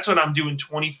 And so that's what I'm doing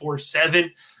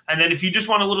 24/7. And then if you just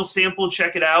want a little sample,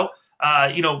 check it out.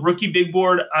 You know, Rookie Big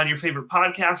Board on your favorite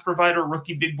podcast provider,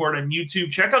 Rookie Big Board on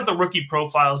YouTube. Check out the rookie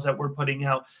profiles that we're putting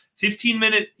out.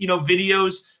 15-minute, you know,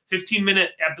 videos,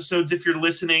 15-minute episodes if you're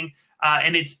listening.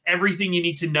 And it's everything you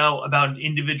need to know about an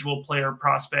individual player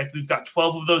prospect. We've got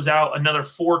 12 of those out, another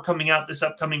 4 coming out this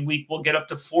upcoming week. We'll get up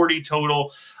to 40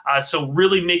 total. So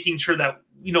really making sure that,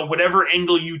 you know, whatever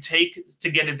angle you take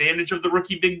to get advantage of the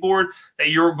Rookie Big Board, that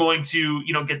you're going to,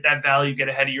 you know, get that value, get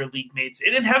ahead of your league mates,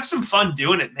 and then have some fun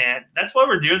doing it, man. That's why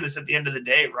we're doing this at the end of the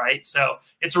day, right? So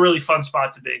it's a really fun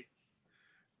spot to be.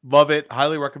 Love it.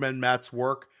 Highly recommend Matt's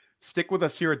work. Stick with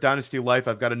us here at Dynasty Life.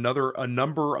 I've got a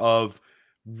number of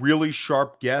really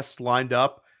sharp guests lined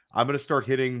up. I'm going to start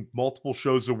hitting multiple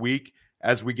shows a week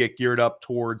as we get geared up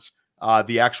towards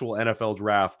the actual NFL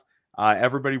draft.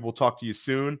 Everybody, will talk to you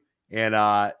soon. And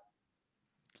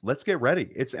let's get ready.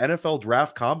 It's NFL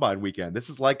Draft Combine weekend. This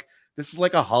is like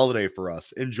a holiday for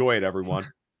us. Enjoy it,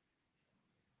 everyone.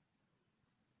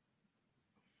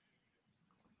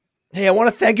 Hey, I want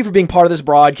to thank you for being part of this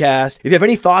broadcast. If you have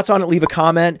any thoughts on it, leave a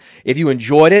comment. If you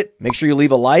enjoyed it, make sure you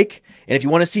leave a like. And if you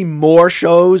want to see more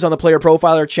shows on the Player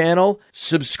Profiler channel,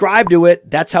 subscribe to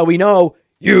it. That's how we know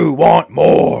you want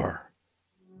more.